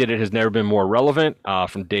how he did it has never been more relevant,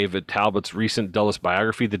 from David Talbot's recent Dulles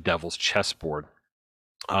biography, The Devil's Chessboard.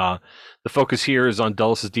 The focus here is on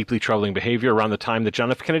Dulles' deeply troubling behavior around the time that John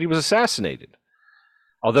F. Kennedy was assassinated.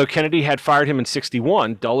 Although Kennedy had fired him in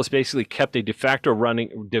 1961, Dulles basically kept de facto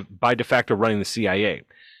running the CIA.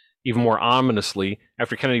 Even more ominously,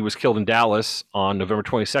 after Kennedy was killed in Dallas on November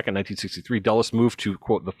 22nd, 1963, Dulles moved to,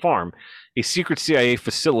 quote, the farm, a secret CIA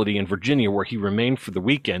facility in Virginia where he remained for the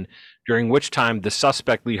weekend, during which time the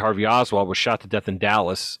suspect Lee Harvey Oswald was shot to death in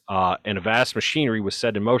Dallas, and a vast machinery was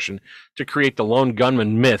set in motion to create the lone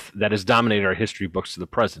gunman myth that has dominated our history books to the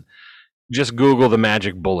present. Just Google the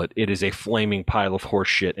magic bullet. It is a flaming pile of horse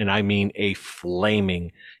shit, and I mean a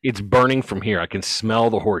flaming. It's burning from here. I can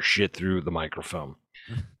smell the horse shit through the microphone.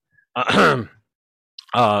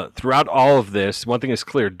 Throughout all of this, one thing is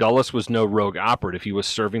clear. Dulles was no rogue operative. He was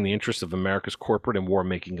serving the interests of America's corporate and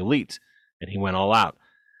war-making elites, and he went all out.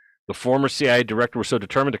 The former CIA director was so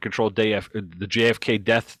determined to control the JFK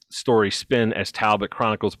death story spin, as Talbot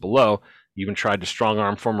chronicles below, he even tried to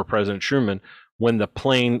strong-arm former President Truman when the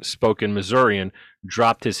plain-spoken Missourian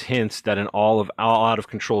dropped his hints that an all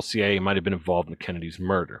out-of-control CIA might have been involved in Kennedy's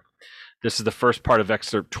murder. This is the first part of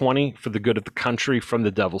excerpt 20, For the Good of the Country, from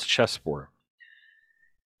the Devil's Chessboard.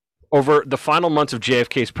 Over the final months of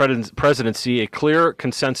JFK's presidency, a clear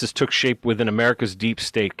consensus took shape within America's deep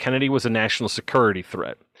state. Kennedy was a national security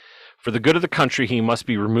threat. For the good of the country, he must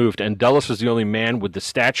be removed, and Dulles was the only man with the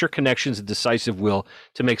stature, connections, and decisive will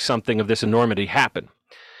to make something of this enormity happen.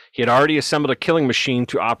 He had already assembled a killing machine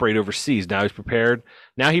to operate overseas. Now he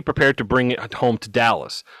prepared to bring it home to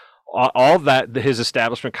Dallas. All that his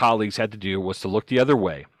establishment colleagues had to do was to look the other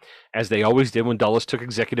way. as they always did when Dulles took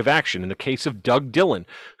executive action. In the case of Doug Dillon,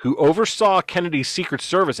 who oversaw Kennedy's Secret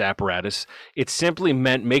Service apparatus, it simply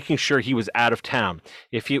meant making sure he was out of town.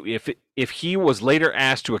 If he was later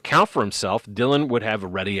asked to account for himself, Dillon would have a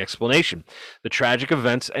ready explanation. The tragic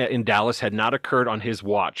events in Dallas had not occurred on his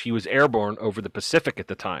watch. He was airborne over the Pacific at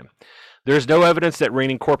the time. There is no evidence that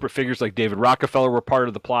reigning corporate figures like David Rockefeller were part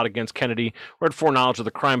of the plot against Kennedy or had foreknowledge of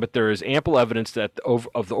the crime, but there is ample evidence that of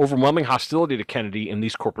the overwhelming hostility to Kennedy in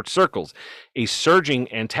these corporate circles, a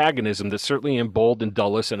surging antagonism that certainly emboldened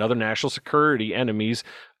Dulles and other national security enemies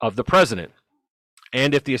of the president.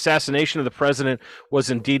 And if the assassination of the president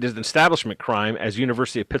was indeed an establishment crime, as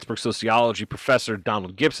University of Pittsburgh sociology professor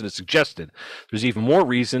Donald Gibson has suggested, there's even more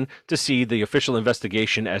reason to see the official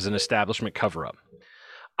investigation as an establishment cover-up.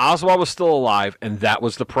 Oswald was still alive, and that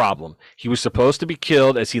was the problem. He was supposed to be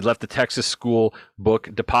killed as he left the Texas School Book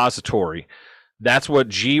Depository. That's what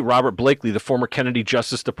G. Robert Blakely, the former Kennedy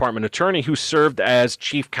Justice Department attorney who served as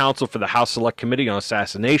chief counsel for the House Select Committee on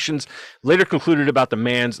Assassinations, later concluded about the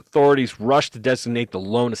man's. Authorities rushed to designate the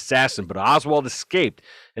lone assassin, but Oswald escaped,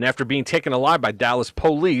 and after being taken alive by Dallas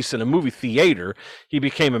police in a movie theater, he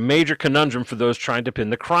became a major conundrum for those trying to pin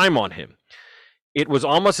the crime on him. It was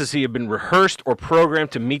almost as he had been rehearsed or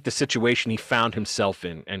programmed to meet the situation he found himself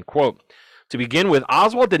in, end quote. To begin with,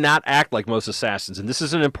 Oswald did not act like most assassins, and this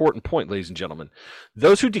is an important point, ladies and gentlemen.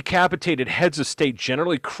 Those who decapitated heads of state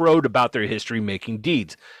generally crowed about their history-making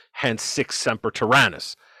deeds, hence Sic Semper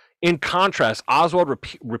Tyrannis. In contrast, Oswald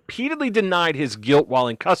repeatedly denied his guilt while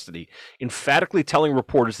in custody, emphatically telling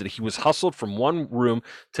reporters that he was hustled from one room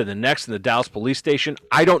to the next in the Dallas police station.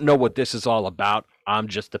 "I don't know what this is all about. I'm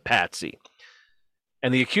just a patsy."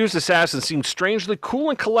 And the accused assassin seemed strangely cool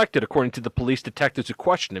and collected, according to the police detectives who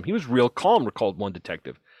questioned him. He was real calm, recalled one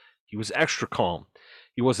detective. He was extra calm.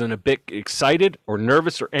 He wasn't a bit excited or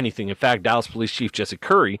nervous or anything. In fact, Dallas Police Chief Jesse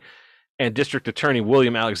Curry and District Attorney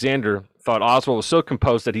William Alexander thought Oswald was so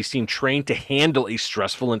composed that he seemed trained to handle a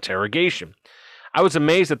stressful interrogation. I was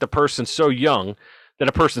amazed that a person so young, had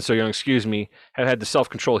had the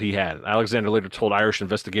self-control he had. Alexander later told Irish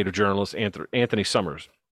investigative journalist Anthony Summers.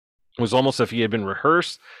 It was almost as if he had been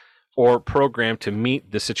rehearsed or programmed to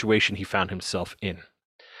meet the situation he found himself in.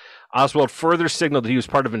 Oswald further signaled that he was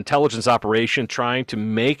part of an intelligence operation trying to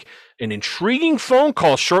make an intriguing phone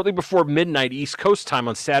call shortly before midnight East Coast time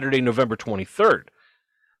on Saturday, November 23rd.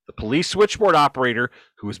 The police switchboard operator,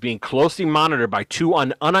 who was being closely monitored by two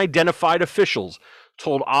unidentified officials,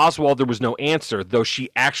 told Oswald there was no answer, though she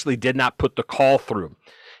actually did not put the call through.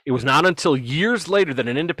 It was not until years later that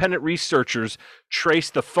independent researchers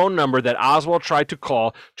traced the phone number that Oswald tried to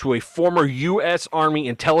call to a former U.S. Army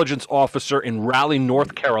intelligence officer in Raleigh,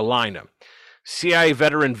 North Carolina. CIA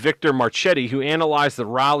veteran Victor Marchetti, who analyzed the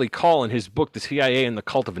Raleigh call in his book, The CIA and the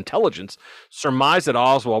Cult of Intelligence, surmised that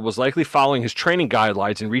Oswald was likely following his training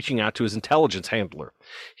guidelines and reaching out to his intelligence handler.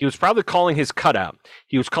 He was probably calling his cutout.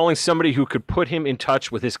 He was calling somebody who could put him in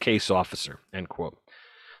touch with his case officer, end quote.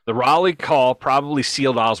 The Raleigh call probably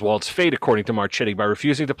sealed Oswald's fate, according to Marchetti, by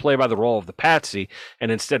refusing to play by the role of the patsy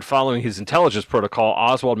and instead following his intelligence protocol.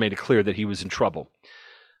 Oswald made it clear that he was in trouble.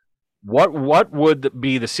 What would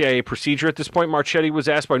be the CIA procedure at this point? Marchetti was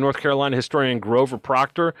asked by North Carolina historian Grover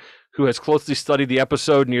Proctor, who has closely studied the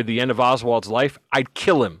episode near the end of Oswald's life. "I'd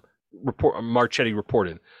kill him," Marchetti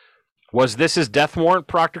reported. "Was this his death warrant?"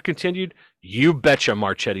 Proctor continued. "You betcha,"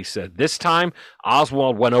 Marchetti said. "This time,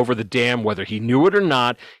 Oswald went over the dam, whether he knew it or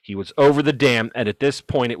not. He was over the dam, and at this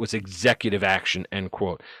point, it was executive action," end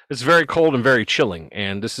quote. It's very cold and very chilling,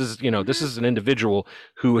 and this is an individual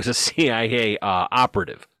who is a CIA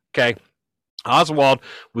operative, okay? Oswald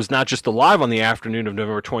was not just alive on the afternoon of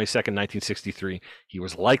November 22nd, 1963. He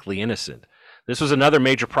was likely innocent. This was another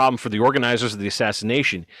major problem for the organizers of the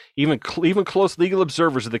assassination. Even close legal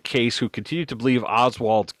observers of the case who continued to believe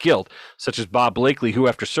Oswald's guilt, such as Bob Blakely, who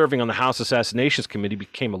after serving on the House Assassinations Committee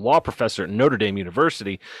became a law professor at Notre Dame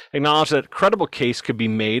University, acknowledged that a credible case could be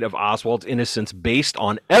made of Oswald's innocence based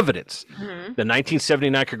on evidence. Mm-hmm. The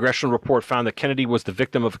 1979 congressional report found that Kennedy was the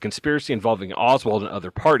victim of a conspiracy involving Oswald and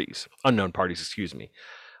unknown parties.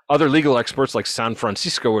 Other legal experts like San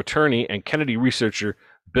Francisco attorney and Kennedy researcher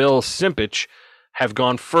Bill Simpich have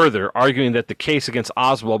gone further, arguing that the case against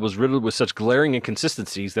Oswald was riddled with such glaring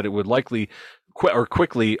inconsistencies that it would likely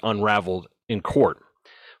quickly unravel in court.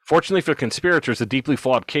 Fortunately for the conspirators, the deeply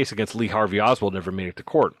flawed case against Lee Harvey Oswald never made it to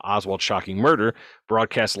court. Oswald's shocking murder,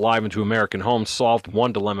 broadcast live into American homes, solved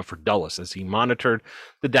one dilemma for Dulles as he monitored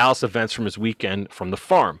the Dallas events from his weekend from the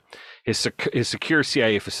farm, his secure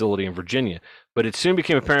CIA facility in Virginia. But it soon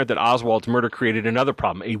became apparent that Oswald's murder created another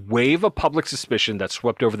problem, a wave of public suspicion that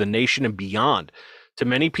swept over the nation and beyond. To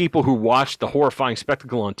many people who watched the horrifying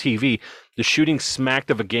spectacle on TV, the shooting smacked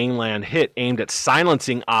of a gangland hit aimed at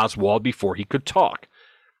silencing Oswald before he could talk.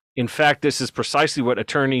 In fact, this is precisely what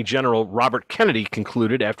Attorney General Robert Kennedy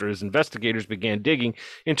concluded after his investigators began digging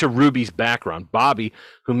into Ruby's background. Bobby,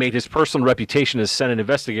 who made his personal reputation as Senate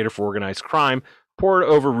investigator for organized crime, pored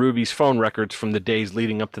over Ruby's phone records from the days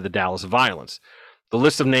leading up to the Dallas violence. The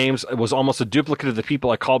list of names was almost a duplicate of the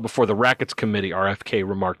people I called before the Rackets Committee, RFK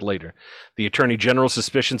remarked later. The Attorney General's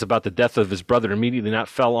suspicions about the death of his brother immediately not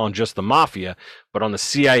fell on just the mafia, but on the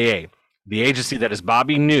CIA. The agency that, as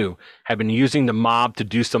Bobby knew, had been using the mob to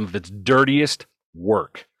do some of its dirtiest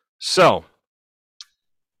work. So,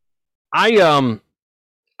 I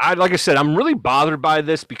like I said, I'm really bothered by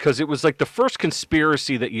this because it was like the first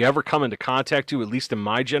conspiracy that you ever come into contact to, at least in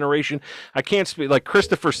my generation. I can't speak like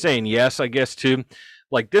Christopher saying yes, I guess too.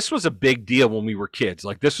 Like this was a big deal when we were kids.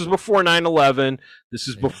 Like this was before 9/11. This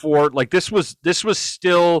is before like this was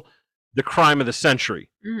still the crime of the century.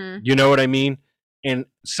 Mm-hmm. You know what I mean? And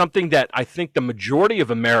something that I think the majority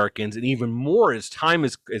of Americans, and even more as time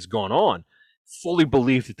has gone on, fully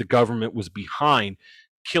believe that the government was behind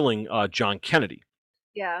killing John Kennedy.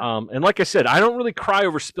 Yeah. And like I said, I don't really cry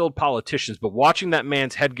over spilled politicians, but watching that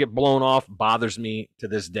man's head get blown off bothers me to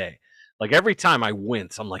this day. Like every time I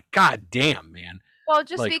wince, I'm like, God damn, man. Well,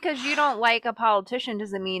 just like, because you don't like a politician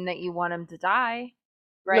doesn't mean that you want him to die.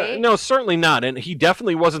 Right? No, certainly not. And he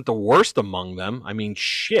definitely wasn't the worst among them. I mean,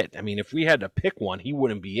 shit. I mean, if we had to pick one, he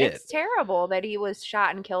wouldn't be It's terrible that he was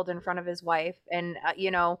shot and killed in front of his wife. And,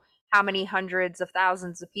 how many hundreds of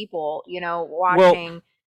thousands of people, watching,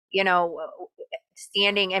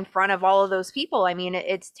 standing in front of all of those people. I mean,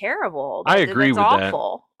 it's terrible. I agree with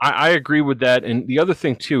awful. that. I agree with that. And the other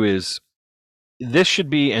thing, too, is this should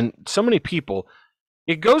be, and so many people,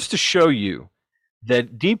 it goes to show you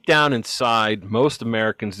that deep down inside most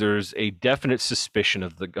Americans, there's a definite suspicion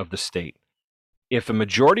of the state. If a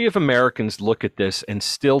majority of Americans look at this and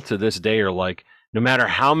still to this day are like, no matter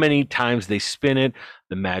how many times they spin it,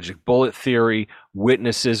 the magic bullet theory,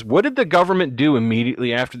 witnesses, what did the government do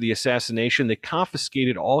immediately after the assassination? They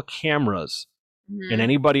confiscated all cameras and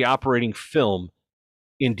anybody operating film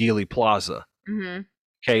in Dealey Plaza. Mm-hmm.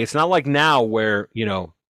 Okay, it's not like now where,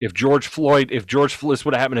 if George Floyd, this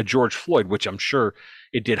would have happened to George Floyd, which I'm sure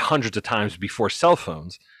it did hundreds of times before cell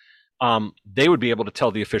phones, they would be able to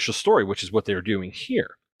tell the official story, which is what they're doing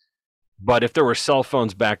here. But if there were cell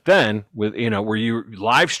phones back then, with where you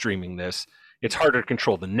live streaming this, it's harder to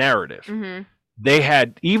control the narrative. Mm-hmm. They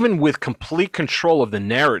had, even with complete control of the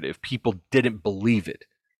narrative, people didn't believe it.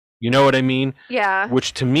 You know what I mean? Yeah.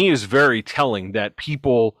 Which to me is very telling that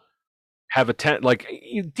people have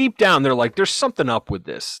deep down they're like, there's something up with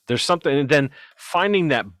this. There's something, and then finding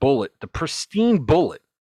that bullet, the pristine bullet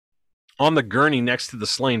on the gurney next to the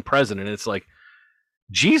slain president, it's like,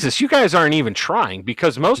 Jesus, you guys aren't even trying,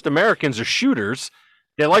 because most Americans are shooters.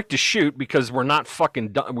 They like to shoot because we're not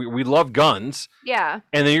fucking we love guns. Yeah.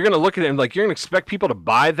 And then you're going to look at it and like, you're going to expect people to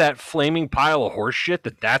buy that flaming pile of horse shit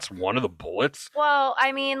that's one of the bullets? Well,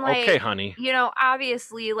 I mean, like, okay, honey.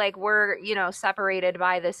 Obviously, like, we're, separated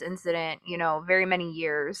by this incident, very many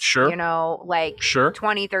years. Sure. Sure.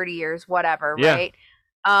 20, 30 years, whatever, yeah.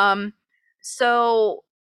 Right? So,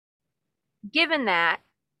 given that,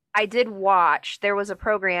 I did watch, there was a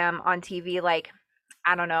program on TV, like,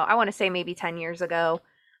 I don't know, I want to say maybe 10 years ago,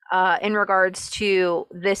 in regards to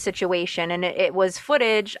this situation. And it was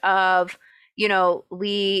footage of,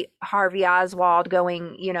 Lee Harvey Oswald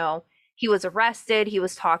going, he was arrested, he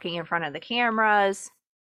was talking in front of the cameras,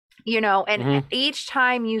 and each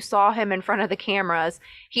time you saw him in front of the cameras,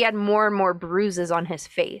 he had more and more bruises on his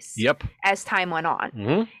face. Yep. As time went on.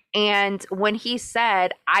 Mm-hmm. And when he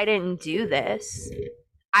said, I didn't do this,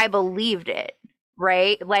 I believed it.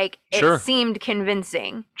 Right? Like, sure. It seemed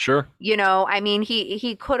convincing. Sure. I mean,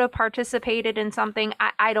 he could have participated in something.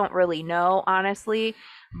 I don't really know, honestly.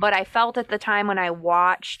 But I felt at the time when I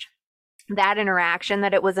watched that interaction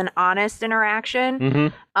that it was an honest interaction.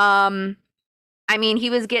 Mm-hmm. I mean,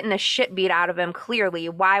 he was getting the shit beat out of him, clearly.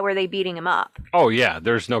 Why were they beating him up? Oh, yeah.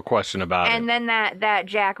 There's no question about it. And then that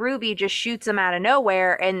Jack Ruby just shoots him out of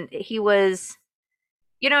nowhere. And he was,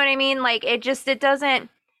 you know what I mean? Like, it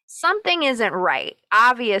doesn't. Something isn't right.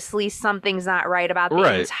 Obviously, something's not right about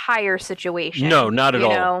the entire situation. No, not at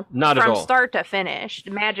all. Not at all. From start to finish.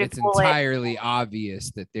 The magic it's bullet. Entirely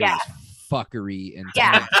obvious that there's fuckery and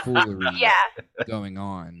tomfoolery going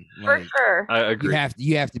on. For like, sure. I agree.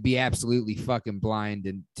 You have to be absolutely fucking blind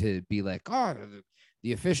and to be like, oh,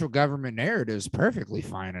 the official government narrative is perfectly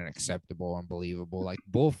fine and acceptable and believable. Like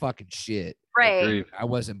bull fucking shit. Right. Agreed. I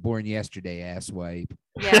wasn't born yesterday, asswipe.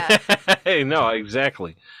 Yeah. Hey, no,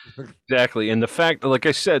 exactly. Exactly. And the fact, like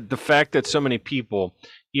I said, the fact that so many people,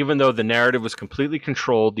 even though the narrative was completely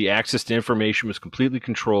controlled, the access to information was completely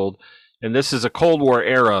controlled, and this is a Cold War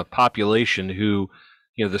era population who,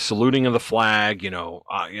 the saluting of the flag,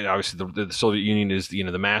 obviously the Soviet Union is,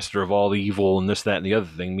 the master of all evil and this, that, and the other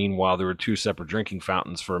thing. Meanwhile, there were two separate drinking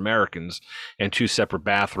fountains for Americans and two separate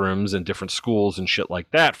bathrooms and different schools and shit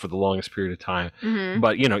like that for the longest period of time. Hmm.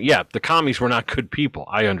 But, the commies were not good people.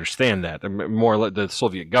 I understand that. They're more like the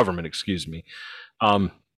Soviet government, excuse me.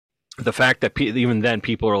 The fact that even then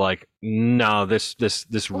people are like, no, this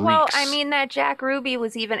reeks. Well, I mean, that Jack Ruby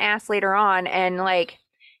was even asked later on, and like,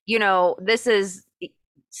 this is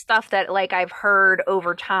stuff that like I've heard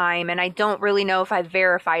over time, and I don't really know if I've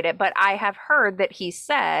verified it, but I have heard that he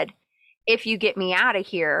said, if you get me out of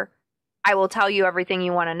here, I will tell you everything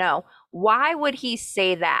you want to know. Why would he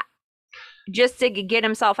say that? Just to get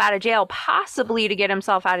himself out of jail, possibly to get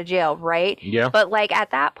himself out of jail, right? Yeah. But like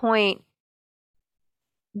at that point,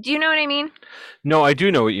 do you know what I mean? No, I do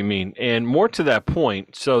know what you mean. And more to that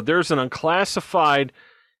point, so there's an unclassified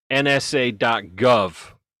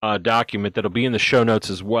NSA.gov document that'll be in the show notes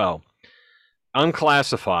as well.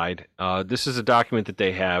 Unclassified. This is a document that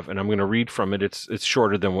they have, and I'm going to read from it. It's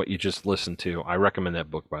shorter than what you just listened to. I recommend that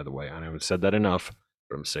book, by the way. I haven't said that enough,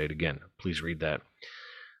 but I'm going to say it again. Please read that.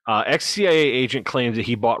 Ex-CIA agent claims that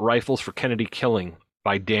he bought rifles for Kennedy killing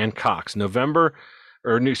by Dan Cox. November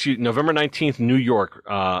 19th, New York.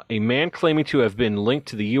 A man claiming to have been linked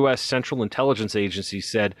to the U.S. Central Intelligence Agency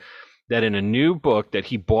said that in a new book that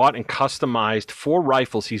he bought and customized 4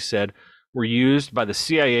 rifles, he said, were used by the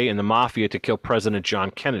CIA and the Mafia to kill President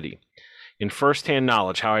John Kennedy. In first-hand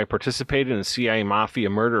knowledge how I participated in the CIA Mafia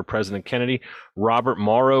murder of President Kennedy, Robert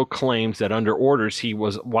Morrow claims that under orders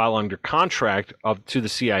while under contract to the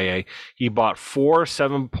CIA, he bought 4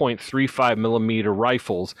 7.35 millimeter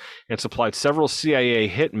rifles and supplied several CIA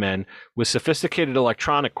hitmen with sophisticated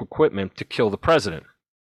electronic equipment to kill the president.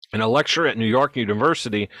 In a lecture at New York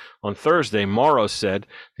University on Thursday, Morrow said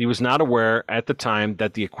he was not aware at the time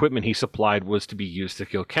that the equipment he supplied was to be used to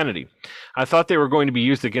kill Kennedy. I thought they were going to be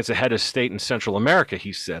used against a head of state in Central America,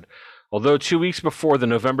 he said. Although 2 weeks before the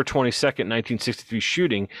November 22nd, 1963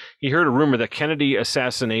 shooting, he heard a rumor that Kennedy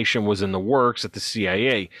assassination was in the works at the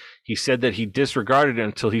CIA. He said that he disregarded it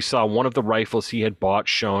until he saw one of the rifles he had bought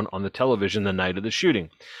shown on the television the night of the shooting.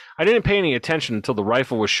 I didn't pay any attention until the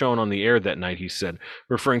rifle was shown on the air that night, he said,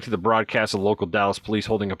 referring to the broadcast of local Dallas police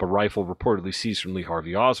holding up a rifle reportedly seized from Lee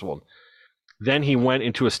Harvey Oswald. Then he went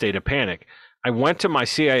into a state of panic. I went to my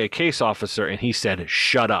CIA case officer and he said,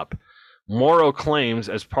 "Shut up." Morrow claims,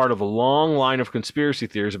 as part of a long line of conspiracy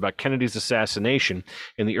theories about Kennedy's assassination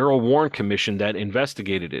and the Earl Warren Commission that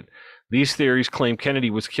investigated it. These theories claim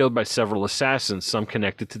Kennedy was killed by several assassins, some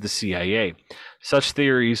connected to the CIA. Such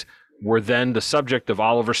theories were then the subject of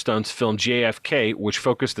Oliver Stone's film JFK, which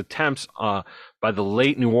focused attempts by the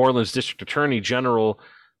late New Orleans District Attorney Jim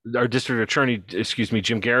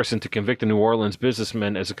Garrison, to convict a New Orleans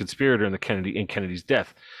businessman as a conspirator in Kennedy's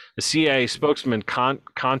death. The CIA spokesman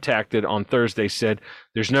contacted on Thursday said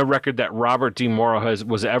there's no record that Robert D. Morrow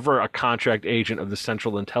was ever a contract agent of the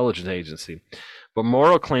Central Intelligence Agency. But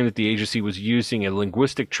Morrow claimed that the agency was using a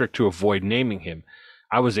linguistic trick to avoid naming him.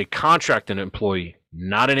 I was a contracted employee,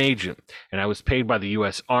 not an agent, and I was paid by the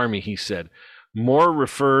U.S. Army, he said. Moore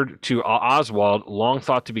referred to Oswald, long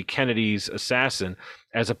thought to be Kennedy's assassin,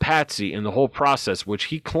 as a patsy in the whole process, which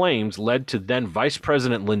he claims led to then Vice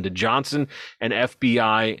President Lyndon Johnson and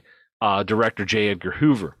FBI Director J. Edgar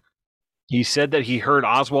Hoover. He said that he heard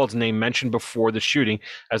Oswald's name mentioned before the shooting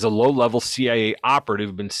as a low-level CIA operative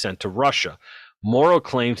had been sent to Russia. Morrow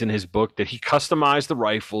claims in his book that he customized the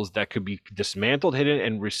rifles that could be dismantled, hidden,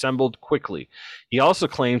 and reassembled quickly. He also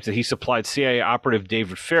claims that he supplied CIA operative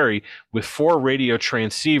David Ferrie with 4 radio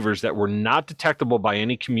transceivers that were not detectable by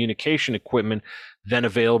any communication equipment then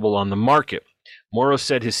available on the market. Morrow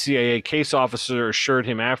said his CIA case officer assured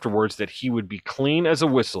him afterwards that he would be clean as a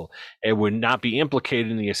whistle and would not be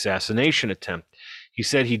implicated in the assassination attempt. He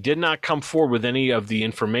said he did not come forward with any of the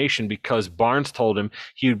information because Barnes told him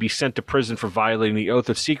he would be sent to prison for violating the oath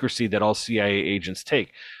of secrecy that all CIA agents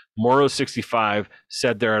take. Morrow, 65,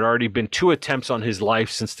 said there had already been 2 attempts on his life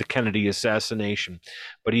since the Kennedy assassination,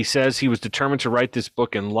 but he says he was determined to write this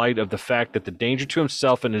book in light of the fact that the danger to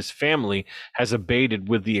himself and his family has abated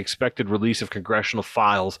with the expected release of congressional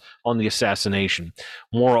files on the assassination.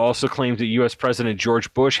 Morrow also claims that U.S. President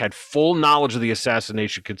George Bush had full knowledge of the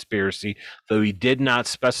assassination conspiracy, though he did not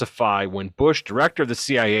specify when Bush, director of the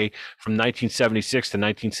CIA from 1976 to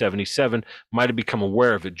 1977, might have become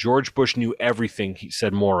aware of it. George Bush knew everything, he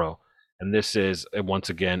said Morrow. And this is, once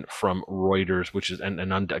again, from Reuters, which is an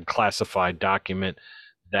unclassified document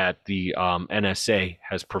that the NSA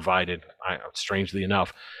has provided, strangely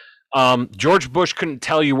enough. George Bush couldn't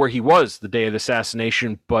tell you where he was the day of the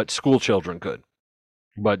assassination, but school children could.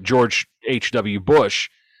 But George H.W.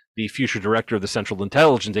 Bush, the future director of the Central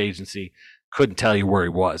Intelligence Agency, couldn't tell you where he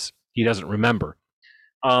was. He doesn't remember.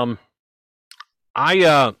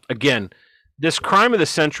 Again, this crime of the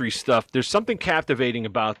century stuff, there's something captivating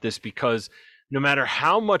about this because no matter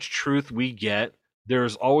how much truth we get,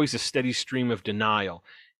 there's always a steady stream of denial.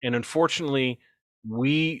 And unfortunately,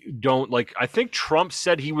 we don't, like, I think Trump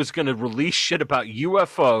said he was going to release shit about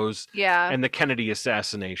UFOs and the Kennedy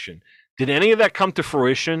assassination. Did any of that come to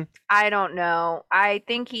fruition? I don't know.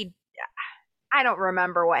 I don't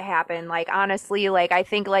remember what happened. Like, honestly, like, I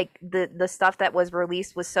think, like, the stuff that was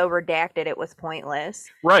released was so redacted it was pointless.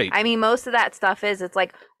 Right. I mean, most of that stuff it's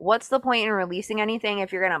like, what's the point in releasing anything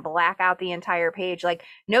if you're going to black out the entire page? Like,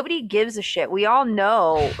 nobody gives a shit. We all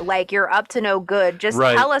know, like, you're up to no good. Just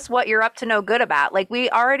tell us what you're up to no good about. Like, we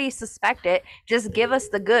already suspect it. Just give us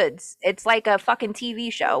the goods. It's like a fucking TV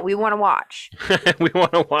show we want to watch. We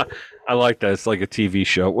want to watch. I like that. It's like a TV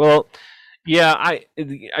show. Well, yeah,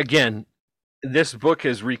 again, this book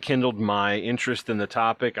has rekindled my interest in the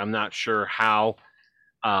topic. I'm not sure how.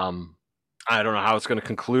 I don't know how it's going to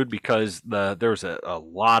conclude because there's a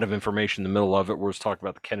lot of information in the middle of it where it's talking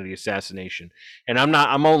about the Kennedy assassination, and I'm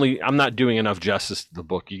not doing enough justice to the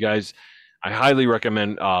book. You guys, I highly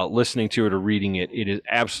recommend listening to it or reading it. It is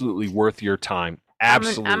absolutely worth your time.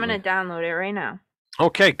 Absolutely. I'm gonna download it right now.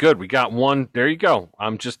 Okay, good. We got one. There you go.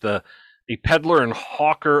 I'm just a peddler and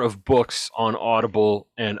hawker of books on Audible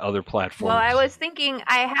and other platforms. Well, I was thinking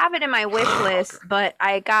I have it in my wish list, but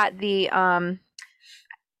I got the I'm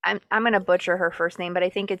gonna butcher her first name, but I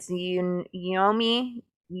think it's Yunomi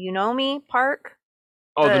Park.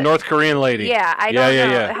 Oh, the North Korean lady. Yeah, I don't know.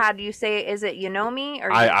 Yeah. How do you say? Is it Yunomi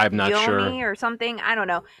or I'm not sure or something? I don't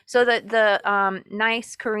know. So the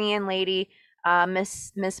nice Korean lady,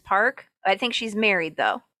 Miss Park. I think she's married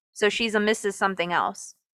though, so she's a Mrs. something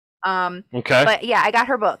else. Okay. But yeah, I got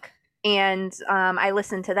her book and I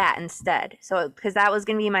listened to that instead. So because that was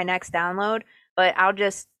gonna be my next download, but I'll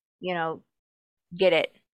just get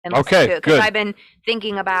it and listen to it because I've been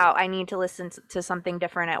thinking about I need to listen to something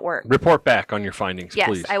different at work. Report back on your findings,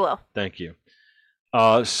 please. Yes, I will. Thank you.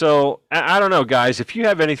 So I don't know, guys. If you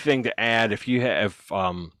have anything to add, if you have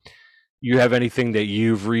anything that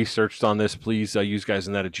you've researched on this, please use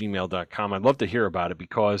guysandthat@gmail.com. I'd love to hear about it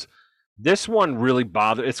because this one really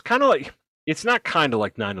bothered. It's kind of like, it's not kind of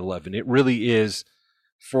like 9/11. It really is,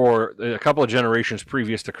 for a couple of generations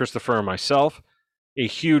previous to Christopher and myself, a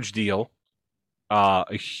huge deal.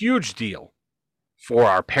 A huge deal for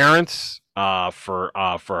our parents, for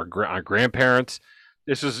our grandparents.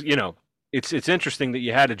 This is, it's interesting that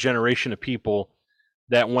you had a generation of people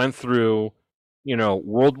that went through,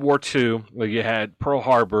 World War II. Like you had Pearl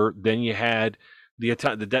Harbor, then you had the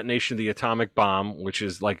detonation of the atomic bomb, which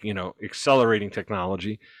is like, accelerating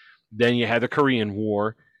technology. Then you had the Korean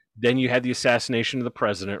War. Then you had the assassination of the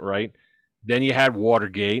president, right? Then you had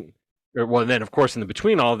Watergate. Well, then, of course, in the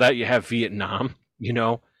between all of that, you have Vietnam,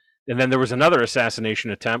 and then there was another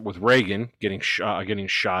assassination attempt with Reagan getting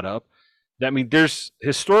shot up. I mean, there's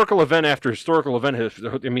historical event after historical event.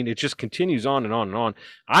 I mean, it just continues on and on and on.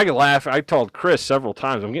 I laugh. I told Chris several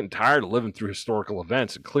times, I'm getting tired of living through historical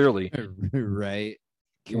events. And clearly, right?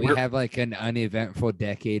 Can we have like an uneventful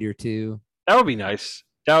decade or two? That would be nice.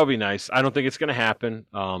 That would be nice. I don't think it's going to happen.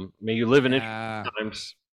 May you live in interesting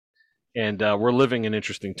times, and we're living in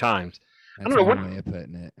interesting times. That's I don't know one way of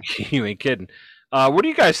putting it. You ain't kidding. What do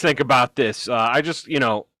you guys think about this? I just,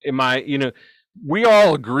 we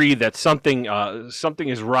all agree that something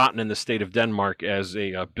is rotten in the state of Denmark, as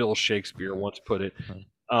a Bill Shakespeare once put it.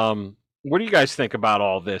 What do you guys think about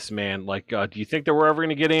all this, man? Like, do you think that we're ever going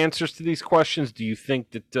to get answers to these questions? Do you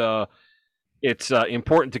think that it's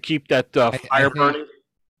important to keep that fire burning?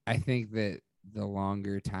 I think that the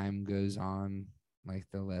longer time goes on, like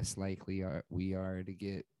the less likely we are to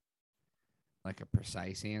get like a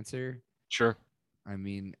precise answer. Sure. I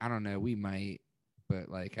mean, I don't know. We might, but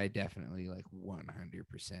like I definitely like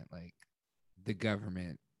 100% like the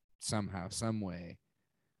government somehow, some way,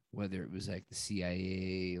 whether it was like the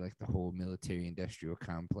CIA, like the whole military industrial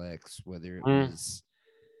complex, whether it was,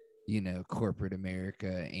 corporate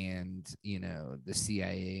America and, the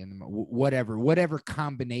CIA and whatever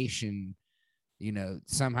combination,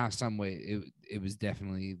 somehow, some way it was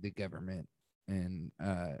definitely the government. And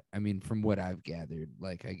I mean, from what I've gathered,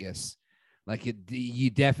 like, I guess, like, you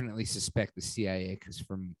definitely suspect the CIA, because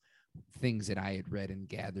from things that I had read and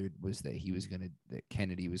gathered was that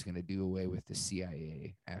Kennedy was gonna do away with the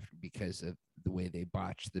CIA because of the way they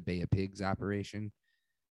botched the Bay of Pigs operation.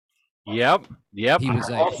 Yep. He was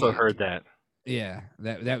I like, also heard that. Yeah,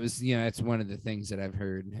 that was, that's one of the things that I've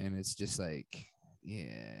heard, and it's just like,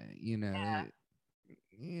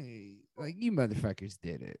 like, you motherfuckers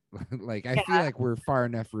did it. Like, I feel like we're far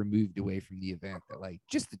enough removed away from the event that, like,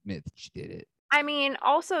 just admit that you did it. I mean,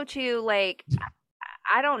 also too, like,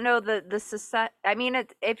 I don't know I mean,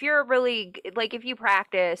 if you're really, like, if you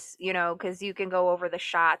practice, because you can go over the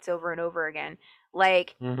shots over and over again,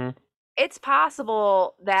 like, it's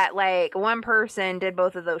possible that, like, one person did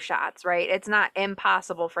both of those shots, right? It's not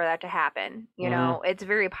impossible for that to happen. It's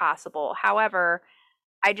very possible. However,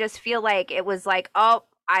 I just feel like it was like, oh,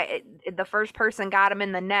 the first person got him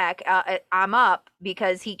in the neck. I'm up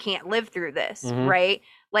because he can't live through this, right?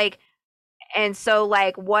 Like, and so,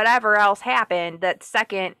 like, whatever else happened, that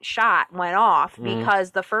second shot went off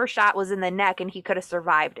because the first shot was in the neck and he could have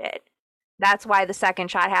survived it. That's why the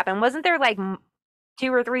second shot happened. Wasn't there like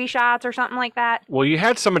 2 or 3 shots or something like that? Well, you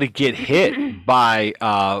had somebody get hit by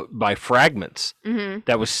fragments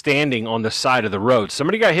that was standing on the side of the road.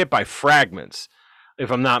 Somebody got hit by fragments,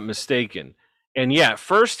 if I'm not mistaken. And yeah,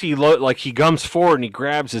 first he comes forward and he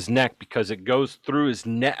grabs his neck because it goes through his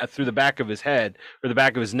neck, through the back of his head, or the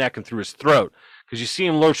back of his neck and through his throat. Because you see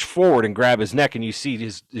him lurch forward and grab his neck, and you see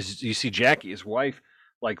you see Jackie, his wife,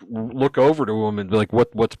 like, look over to him and be like,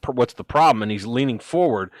 what's the problem? And he's leaning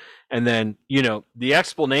forward, and then the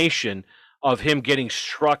explanation of him getting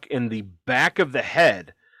struck in the back of the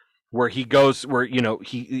head, where he goes, where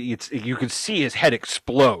you could see his head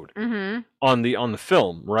explode on the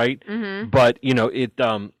film, right? But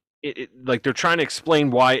it like, they're trying to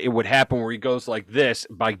explain why it would happen where he goes like this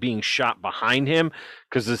by being shot behind him,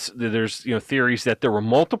 because there's theories that there were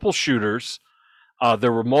multiple shooters,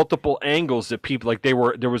 there were multiple angles that people, like, there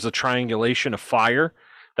was a triangulation of fire.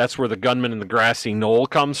 That's where the gunman in the grassy knoll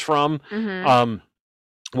comes from.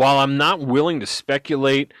 While I'm not willing to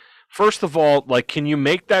speculate, first of all, like, can you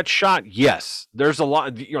make that shot? Yes. There's a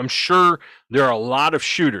lot. I'm sure there are a lot of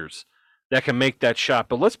shooters that can make that shot.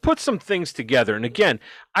 But let's put some things together. And again,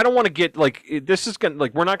 I don't want to get, like, this is going to,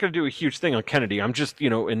 like, we're not going to do a huge thing on Kennedy. I'm just,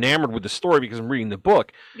 enamored with the story because I'm reading the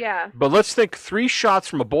book. Yeah. But let's think 3 shots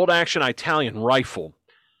from a bolt-action Italian rifle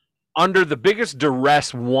under the biggest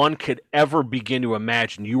duress one could ever begin to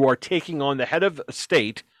imagine. You are taking on the head of a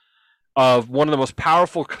state of one of the most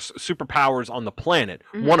powerful superpowers on the planet,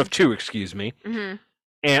 one of 2, excuse me,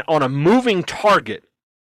 and on a moving target,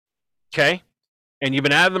 okay? And you've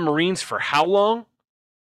been out of the Marines for how long?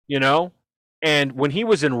 And when he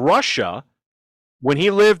was in Russia, when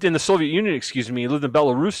he lived in the Soviet Union, he lived in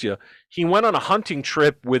Belarusia, he went on a hunting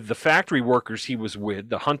trip with the factory workers he was with,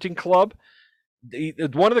 the hunting club.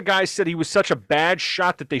 One of the guys said he was such a bad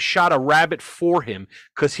shot that they shot a rabbit for him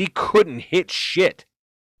because he couldn't hit shit.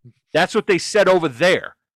 That's what they said over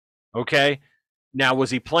there. Okay. Now, was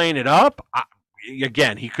he playing it up?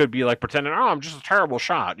 Again, he could be like pretending, "Oh, I'm just a terrible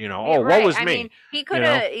shot." Yeah, right. What was me? Mean, he could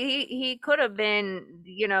have. He could have been,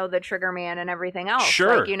 the trigger man and everything else.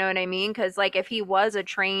 Sure. Like, you know what I mean? Because, like, if he was a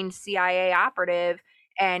trained CIA operative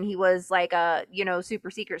and he was like a super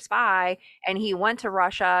secret spy, and he went to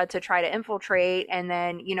Russia to try to infiltrate, and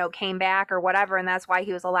then came back or whatever, and that's why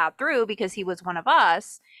he was allowed through, because he was one of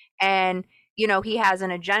us, and he has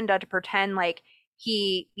an agenda to pretend like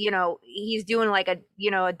he's doing like a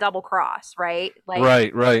double cross, right? Like,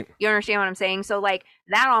 right. You understand what I'm saying? So, like,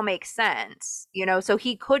 that all makes sense, so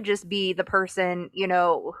he could just be the person,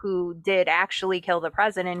 who did actually kill the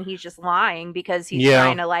president. He's just lying because he's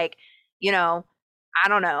trying to, like, I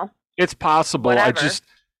don't know. It's possible. Whatever. I just,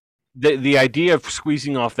 the idea of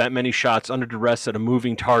squeezing off that many shots under duress at a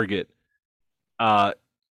moving target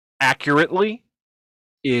accurately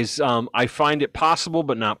is, I find it possible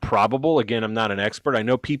but not probable. Again, I'm not an expert. I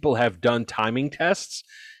know people have done timing tests,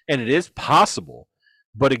 and it is possible.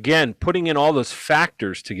 But again, putting in all those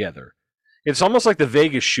factors together, it's almost like the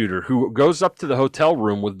Vegas shooter who goes up to the hotel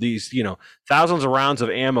room with these, thousands of rounds of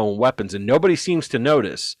ammo and weapons, and nobody seems to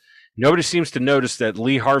notice. Nobody seems to notice that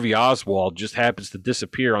Lee Harvey Oswald just happens to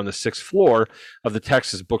disappear on the 6th floor of the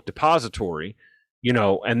Texas Book Depository. you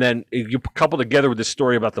know, and then you couple together with the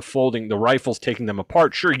story about the rifles taking them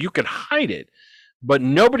apart. Sure, you could hide it, but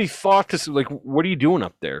nobody thought to like, what are you doing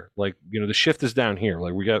up there? Like, you know, the shift is down here.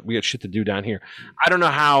 Like, we got shit to do down here. I don't know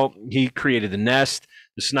how he created the nest,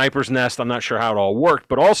 the sniper's nest. I'm not sure how it all worked,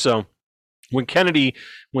 but also when Kennedy,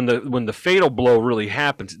 when the fatal blow really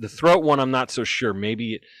happens, the throat one, I'm not so sure.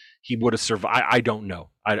 Maybe he would have survived. I don't know.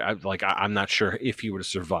 I'm not sure if he would have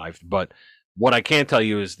survived, but what I can tell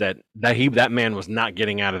you is that man was not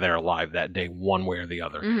getting out of there alive that day, one way or the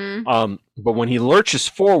other. But when he lurches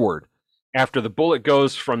forward after the bullet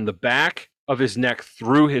goes from the back of his neck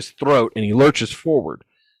through his throat and he lurches forward,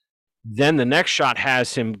 then the next shot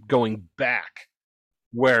has him going back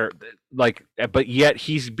where like, but yet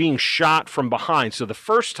he's being shot from behind. So the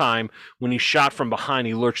first time when he's shot from behind,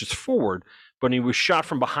 he lurches forward, but when he was shot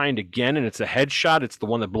from behind again, and it's a headshot, it's the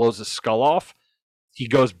one that blows the skull off, he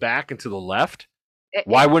goes back and to the left.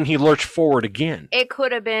 Why wouldn't he lurch forward again? It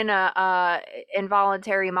could have been a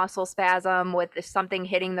involuntary muscle spasm with something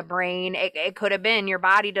hitting the brain. It could have been your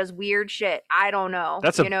body does weird shit. I don't know.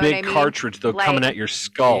 That's a big cartridge though, like, coming at your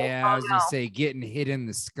skull. Yeah, I was gonna say getting hit in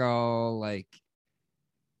the skull, like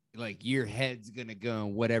your head's gonna go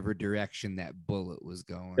in whatever direction that bullet was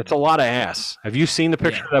going. It's a lot of ass. Have you seen the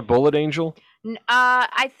picture of that bullet, Angel?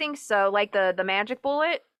 I think so. Like the magic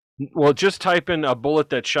bullet. Well, just type in a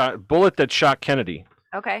bullet that shot Kennedy.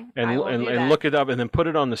 Okay. And look it up and then put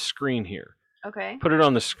it on the screen here. Okay. Put it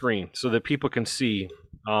on the screen so that people can see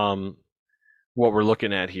what we're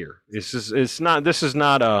looking at here. This is not a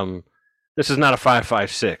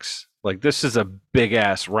 5.56. Like, this is a big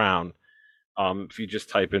ass round. If you just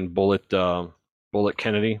type in bullet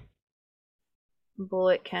Kennedy.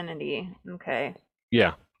 Bullet Kennedy. Okay.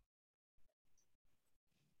 Yeah.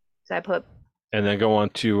 So I put. And then go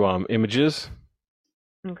on to images.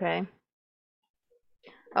 Okay.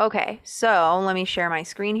 Okay, so let me share my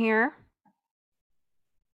screen here.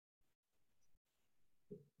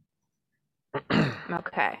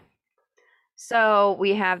 Okay. So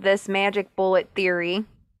we have this magic bullet theory.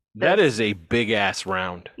 That is a big ass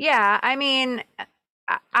round. Yeah, I mean,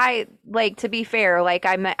 I like, to be fair, like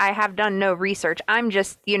I have done no research. I'm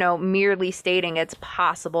just, merely stating it's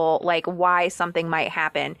possible, like why something might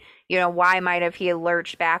happen. Why might have he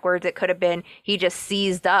lurched backwards? It could have been he just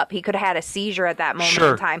seized up. He could have had a seizure at that moment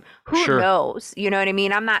in time. Who knows? You know what I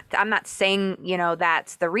mean? I'm not saying,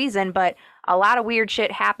 that's the reason, but a lot of weird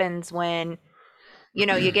shit happens when,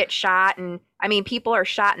 you get shot. And I mean, people are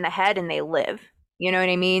shot in the head and they live. You know what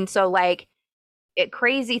I mean? So like,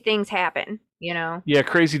 crazy things happen, Yeah,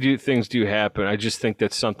 crazy things do happen. I just think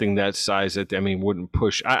that's something that size that, wouldn't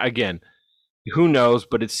push. Again, who knows?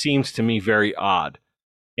 But it seems to me very odd.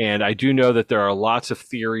 And I do know that there are lots of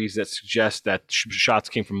theories that suggest that shots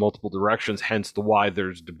came from multiple directions, hence the why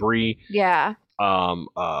there's debris. Yeah. From.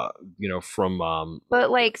 But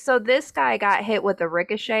like, so this guy got hit with a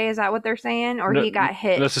ricochet. Is that what they're saying, or he got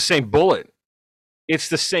hit? That's the same bullet. It's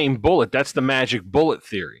the same bullet. That's the magic bullet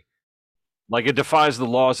theory. Like, it defies the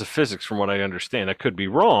laws of physics, from what I understand. I could be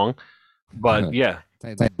wrong, but yeah.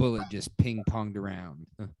 That bullet just ping-ponged around.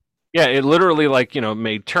 Yeah, it literally, like,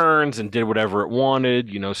 made turns and did whatever it wanted,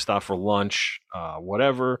 stuff for lunch,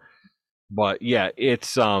 whatever. But yeah, I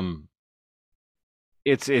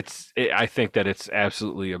think that it's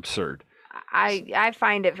absolutely absurd. I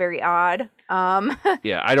find it very odd.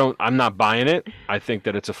 Yeah, I'm not buying it. I think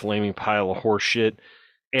that it's a flaming pile of horse shit.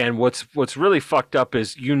 And what's really fucked up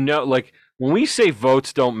is, like, when we say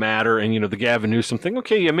votes don't matter and, the Gavin Newsom thing,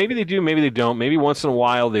 okay, yeah, maybe they do, maybe they don't. Maybe once in a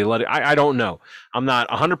while they let it. I don't know. I'm not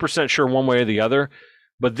 100% sure one way or the other.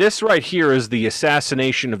 But this right here is the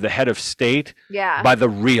assassination of the head of state by the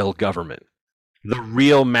real government. The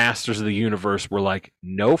real masters of the universe were like,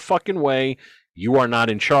 no fucking way. You are not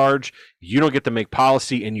in charge. You don't get to make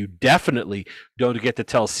policy, and you definitely don't get to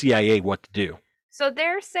tell CIA what to do. So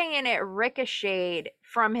they're saying it ricocheted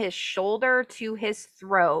from his shoulder to his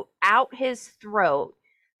throat, out his throat,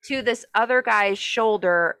 to this other guy's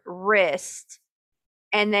shoulder, wrist,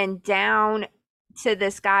 and then down to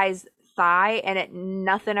this guy's thigh, and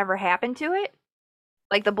nothing ever happened to it?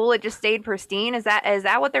 Like, the bullet just stayed pristine? Is that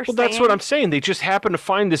what they're saying? Well, that's what I'm saying. They just happened to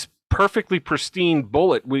find this perfectly pristine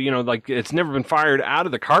bullet. Like, it's never been fired out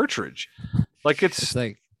of the cartridge. Like, it's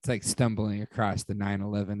like stumbling across the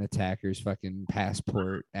 9/11 attackers' fucking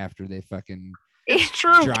passport after they fucking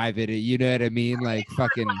drive it. You know what I mean? Like,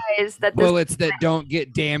 fucking bullets that don't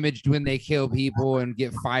get damaged when they kill people and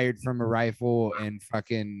get fired from a rifle, and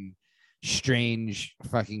fucking strange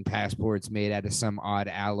fucking passports made out of some odd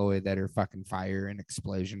alloy that are fucking fire and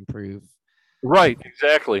explosion proof. Right,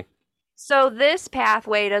 exactly. So this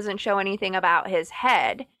pathway doesn't show anything about his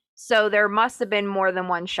head. So there must have been more than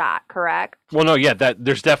one shot, correct? Well, no, yeah, that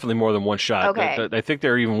there's definitely more than one shot. Okay. I think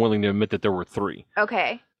they're even willing to admit that there were 3.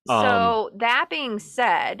 Okay. So that being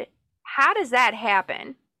said, how does that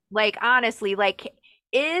happen? Like, honestly, like,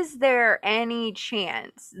 is there any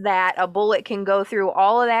chance that a bullet can go through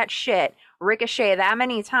all of that shit, ricochet that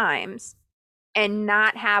many times, and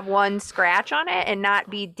not have one scratch on it and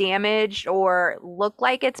not be damaged or look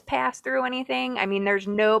like it's passed through anything? I mean, there's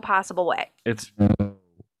no possible way. It's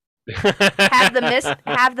Have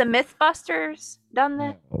the Mythbusters done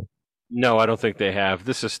this? No, I don't think they have.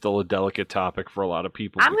 This is still a delicate topic for a lot of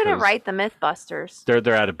people. I'm gonna because write the Mythbusters.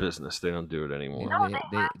 They're out of business. They don't do it anymore.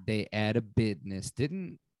 Yeah, they add a business.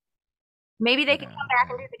 Didn't Maybe they can come back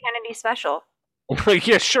and do the Kennedy special.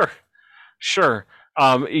 Yeah, sure.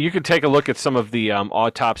 You could take a look at some of the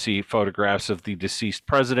autopsy photographs of the deceased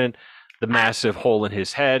president, the massive hole in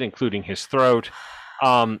his head, including his throat.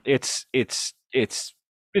 It's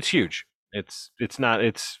huge. It's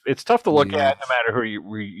tough to look at, no matter who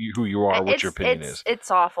you are, what your opinion is. It's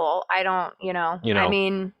awful. I don't, I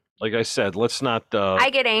mean, like I said, let's not. I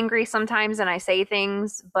get angry sometimes and I say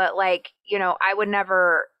things, but like, I would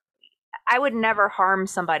never harm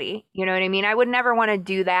somebody. You know what I mean? I would never want to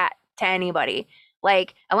do that to anybody.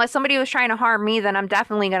 Like, unless somebody was trying to harm me, then I'm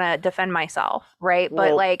definitely going to defend myself. Right. Well,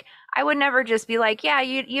 but like, I would never just be like, yeah,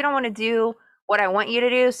 you don't want to do what I want you to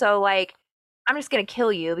do. So like, I'm just going to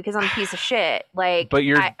kill you because I'm a piece of shit. Like, but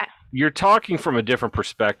you're talking from a different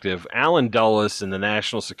perspective. Alan Dulles and the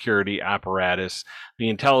national security apparatus, the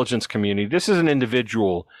intelligence community, this is an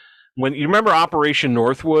individual. When you remember Operation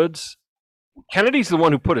Northwoods, Kennedy's the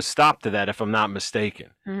one who put a stop to that, if I'm not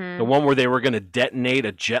mistaken. Mm-hmm. The one where they were going to detonate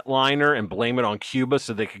a jetliner and blame it on Cuba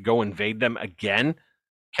so they could go invade them again.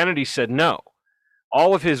 Kennedy said no.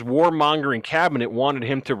 All of his warmongering cabinet wanted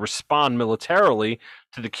him to respond militarily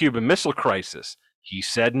to the Cuban Missile Crisis. He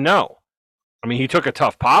said no. I mean, he took a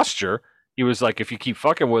tough posture. He was like, if you keep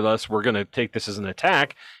fucking with us, we're going to take this as an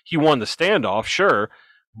attack. He won the standoff, sure.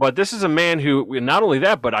 But this is a man who, not only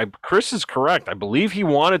that, but Chris is correct. I believe he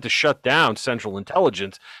wanted to shut down Central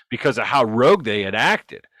Intelligence because of how rogue they had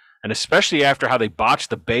acted. And especially after how they botched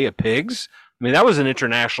the Bay of Pigs. I mean, that was an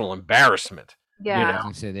international embarrassment. Yeah.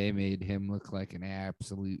 I said they made him look like an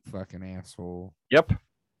absolute fucking asshole. Yep.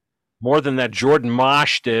 More than that Jordan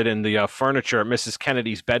Mosh did in the furniture at Mrs.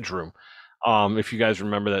 Kennedy's bedroom. If you guys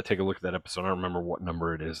remember that, take a look at that episode. I don't remember what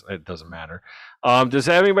number it is. It doesn't matter. Does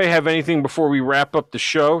anybody have anything before we wrap up the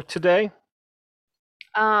show today?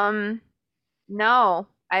 No.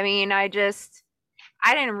 I mean, I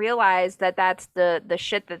didn't realize that that's the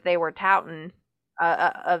shit that they were touting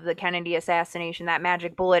of the Kennedy assassination, that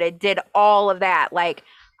magic bullet. It did all of that. Like,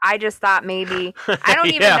 I just thought maybe, I don't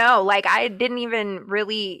even know. Like, I didn't even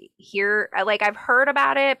really hear, like, I've heard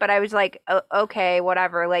about it, but I was like, okay,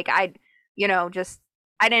 whatever. Like, I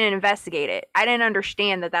didn't investigate it. I didn't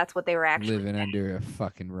understand that that's what they were actually living under a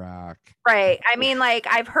fucking rock. Right. I mean, like,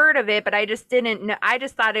 I've heard of it, but I just didn't know. I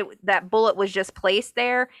just thought that bullet was just placed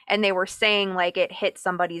there, and they were saying like it hit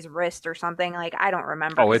somebody's wrist or something. Like, I don't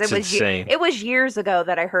remember. Oh, it's insane. It was years ago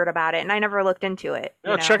that I heard about it, and I never looked into it.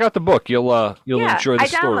 Check out the book. You'll enjoy the story. I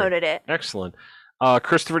downloaded it. Excellent.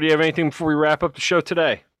 Christopher, do you have anything before we wrap up the show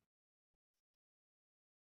today?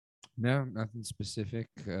 No, nothing specific.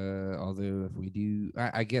 Although if we do,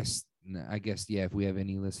 I guess, yeah. If we have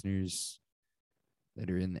any listeners that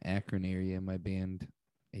are in the Akron area, my band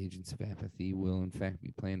Agents of Apathy will in fact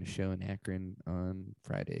be playing a show in Akron on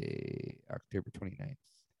Friday, October 29th.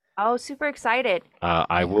 Oh, super excited!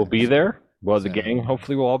 I will be there. Well, the gang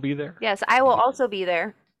hopefully will all be there. Yes, I will also be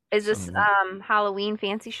there. Is this Halloween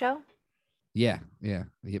fancy show? Yeah, yep,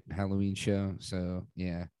 Halloween show. So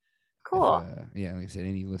yeah. Cool. If, like I said,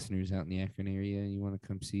 any listeners out in the Akron area, you want to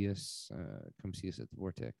come see us at the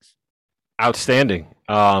Vortex. Outstanding.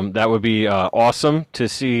 That would be awesome to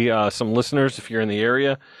see some listeners if you're in the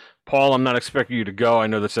area. Paul, I'm not expecting you to go. I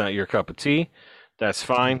know that's not your cup of tea. That's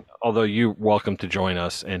fine. Although you're welcome to join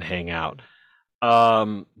us and hang out.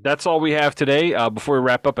 That's all we have today. Before we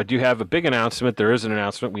wrap up, I do have a big announcement. There is an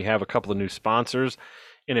announcement. We have a couple of new sponsors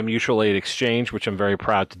in a mutual aid exchange, which I'm very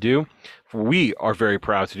proud to do. We are very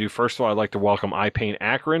proud to do. First of all, I'd like to welcome I Paint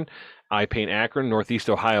Akron. I Paint Akron, Northeast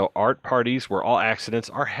Ohio art parties where all accidents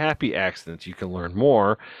are happy accidents. You can learn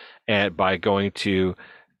more by going to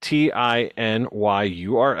tinyurl.com.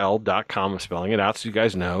 I'm spelling it out so you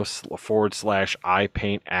guys know. / I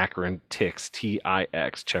Paint Akron Tix,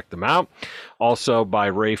 TIX. Check them out. Also by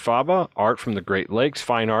Ray Faba, art from the Great Lakes,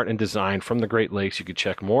 fine art and design from the Great Lakes. You can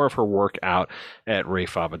check more of her work out at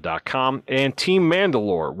rayfaba.com. And Team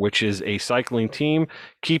Mandalore, which is a cycling team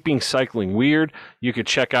keeping cycling weird. You can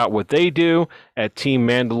check out what they do at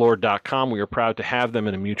teammandalore.com. We are proud to have them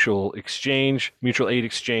in a mutual aid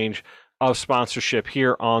exchange of sponsorship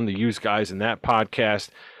here on the Use Guys in That podcast.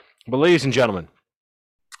 But ladies and gentlemen,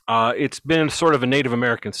 it's been sort of a Native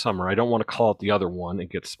American summer. I don't want to call it the other one.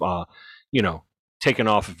 It gets, taken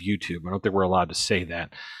off of YouTube. I don't think we're allowed to say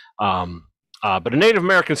that. But a Native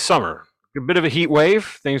American summer, a bit of a heat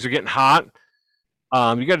wave. Things are getting hot.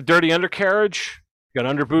 You got a dirty undercarriage. You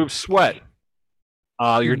got underboob sweat.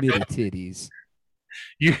 Your titties.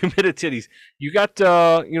 You titties. You got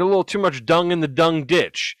a little too much dung in the dung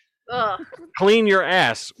ditch. Ugh. Clean your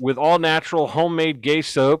ass with all natural homemade gay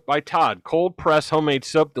soap by Todd. Cold press homemade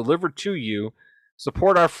soap delivered to you.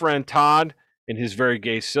 Support our friend Todd and his very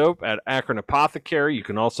gay soap at Akron Apothecary. You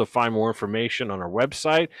can also find more information on our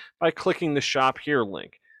website by clicking the shop here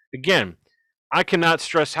link. Again, I cannot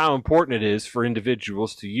stress how important it is for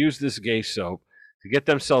individuals to use this gay soap to get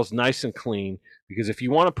themselves nice and clean, because if you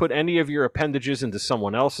want to put any of your appendages into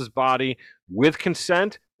someone else's body with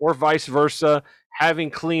consent or vice versa,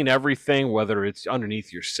 having clean everything, whether it's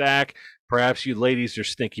underneath your sack, perhaps you ladies are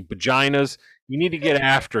stinky vaginas, you need to get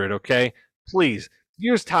after it, okay? Please,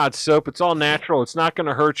 use Todd's soap. It's all natural. It's not going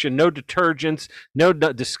to hurt you. No detergents, no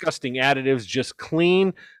disgusting additives, just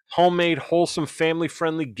clean, homemade, wholesome,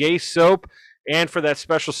 family-friendly gay soap. And for that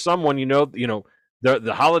special someone,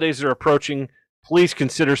 the holidays are approaching. Please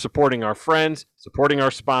consider supporting our friends, supporting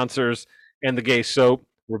our sponsors, and the gay soap.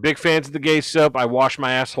 We're big fans of the gay soap. I wash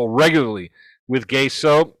my asshole regularly with gay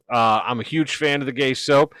soap. I'm a huge fan of the gay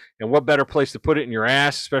soap, and what better place to put it in your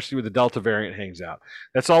ass, especially with the Delta variant hangs out.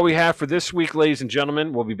 That's all we have for this week, ladies and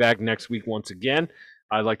gentlemen. We'll be back next week once again.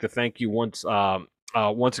 I'd like to thank you once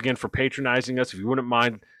again for patronizing us. If you wouldn't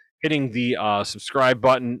mind hitting the subscribe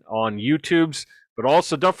button on YouTube's, but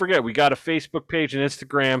also don't forget, we got a Facebook page and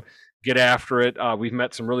Instagram. Get after it. We've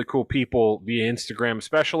met some really cool people via Instagram,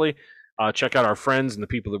 especially. Check out our friends and the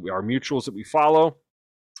people our mutuals that we follow.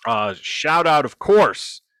 Shout out, of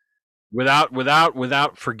course,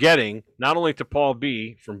 without forgetting, not only to Paul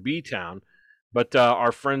B from B Town, but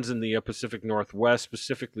our friends in the Pacific Northwest,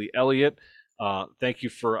 specifically Elliot. Thank you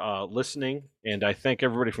for listening, and I thank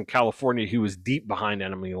everybody from California who is deep behind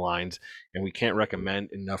enemy lines, and we can't recommend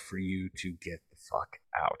enough for you to get the fuck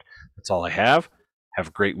out. That's all I have. Have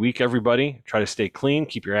a great week, everybody. Try to stay clean,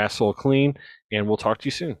 keep your asshole clean, and we'll talk to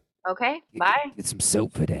you soon. Okay, bye. Get some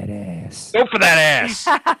soap for that ass. Soap for that ass.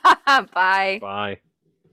 Bye. Bye.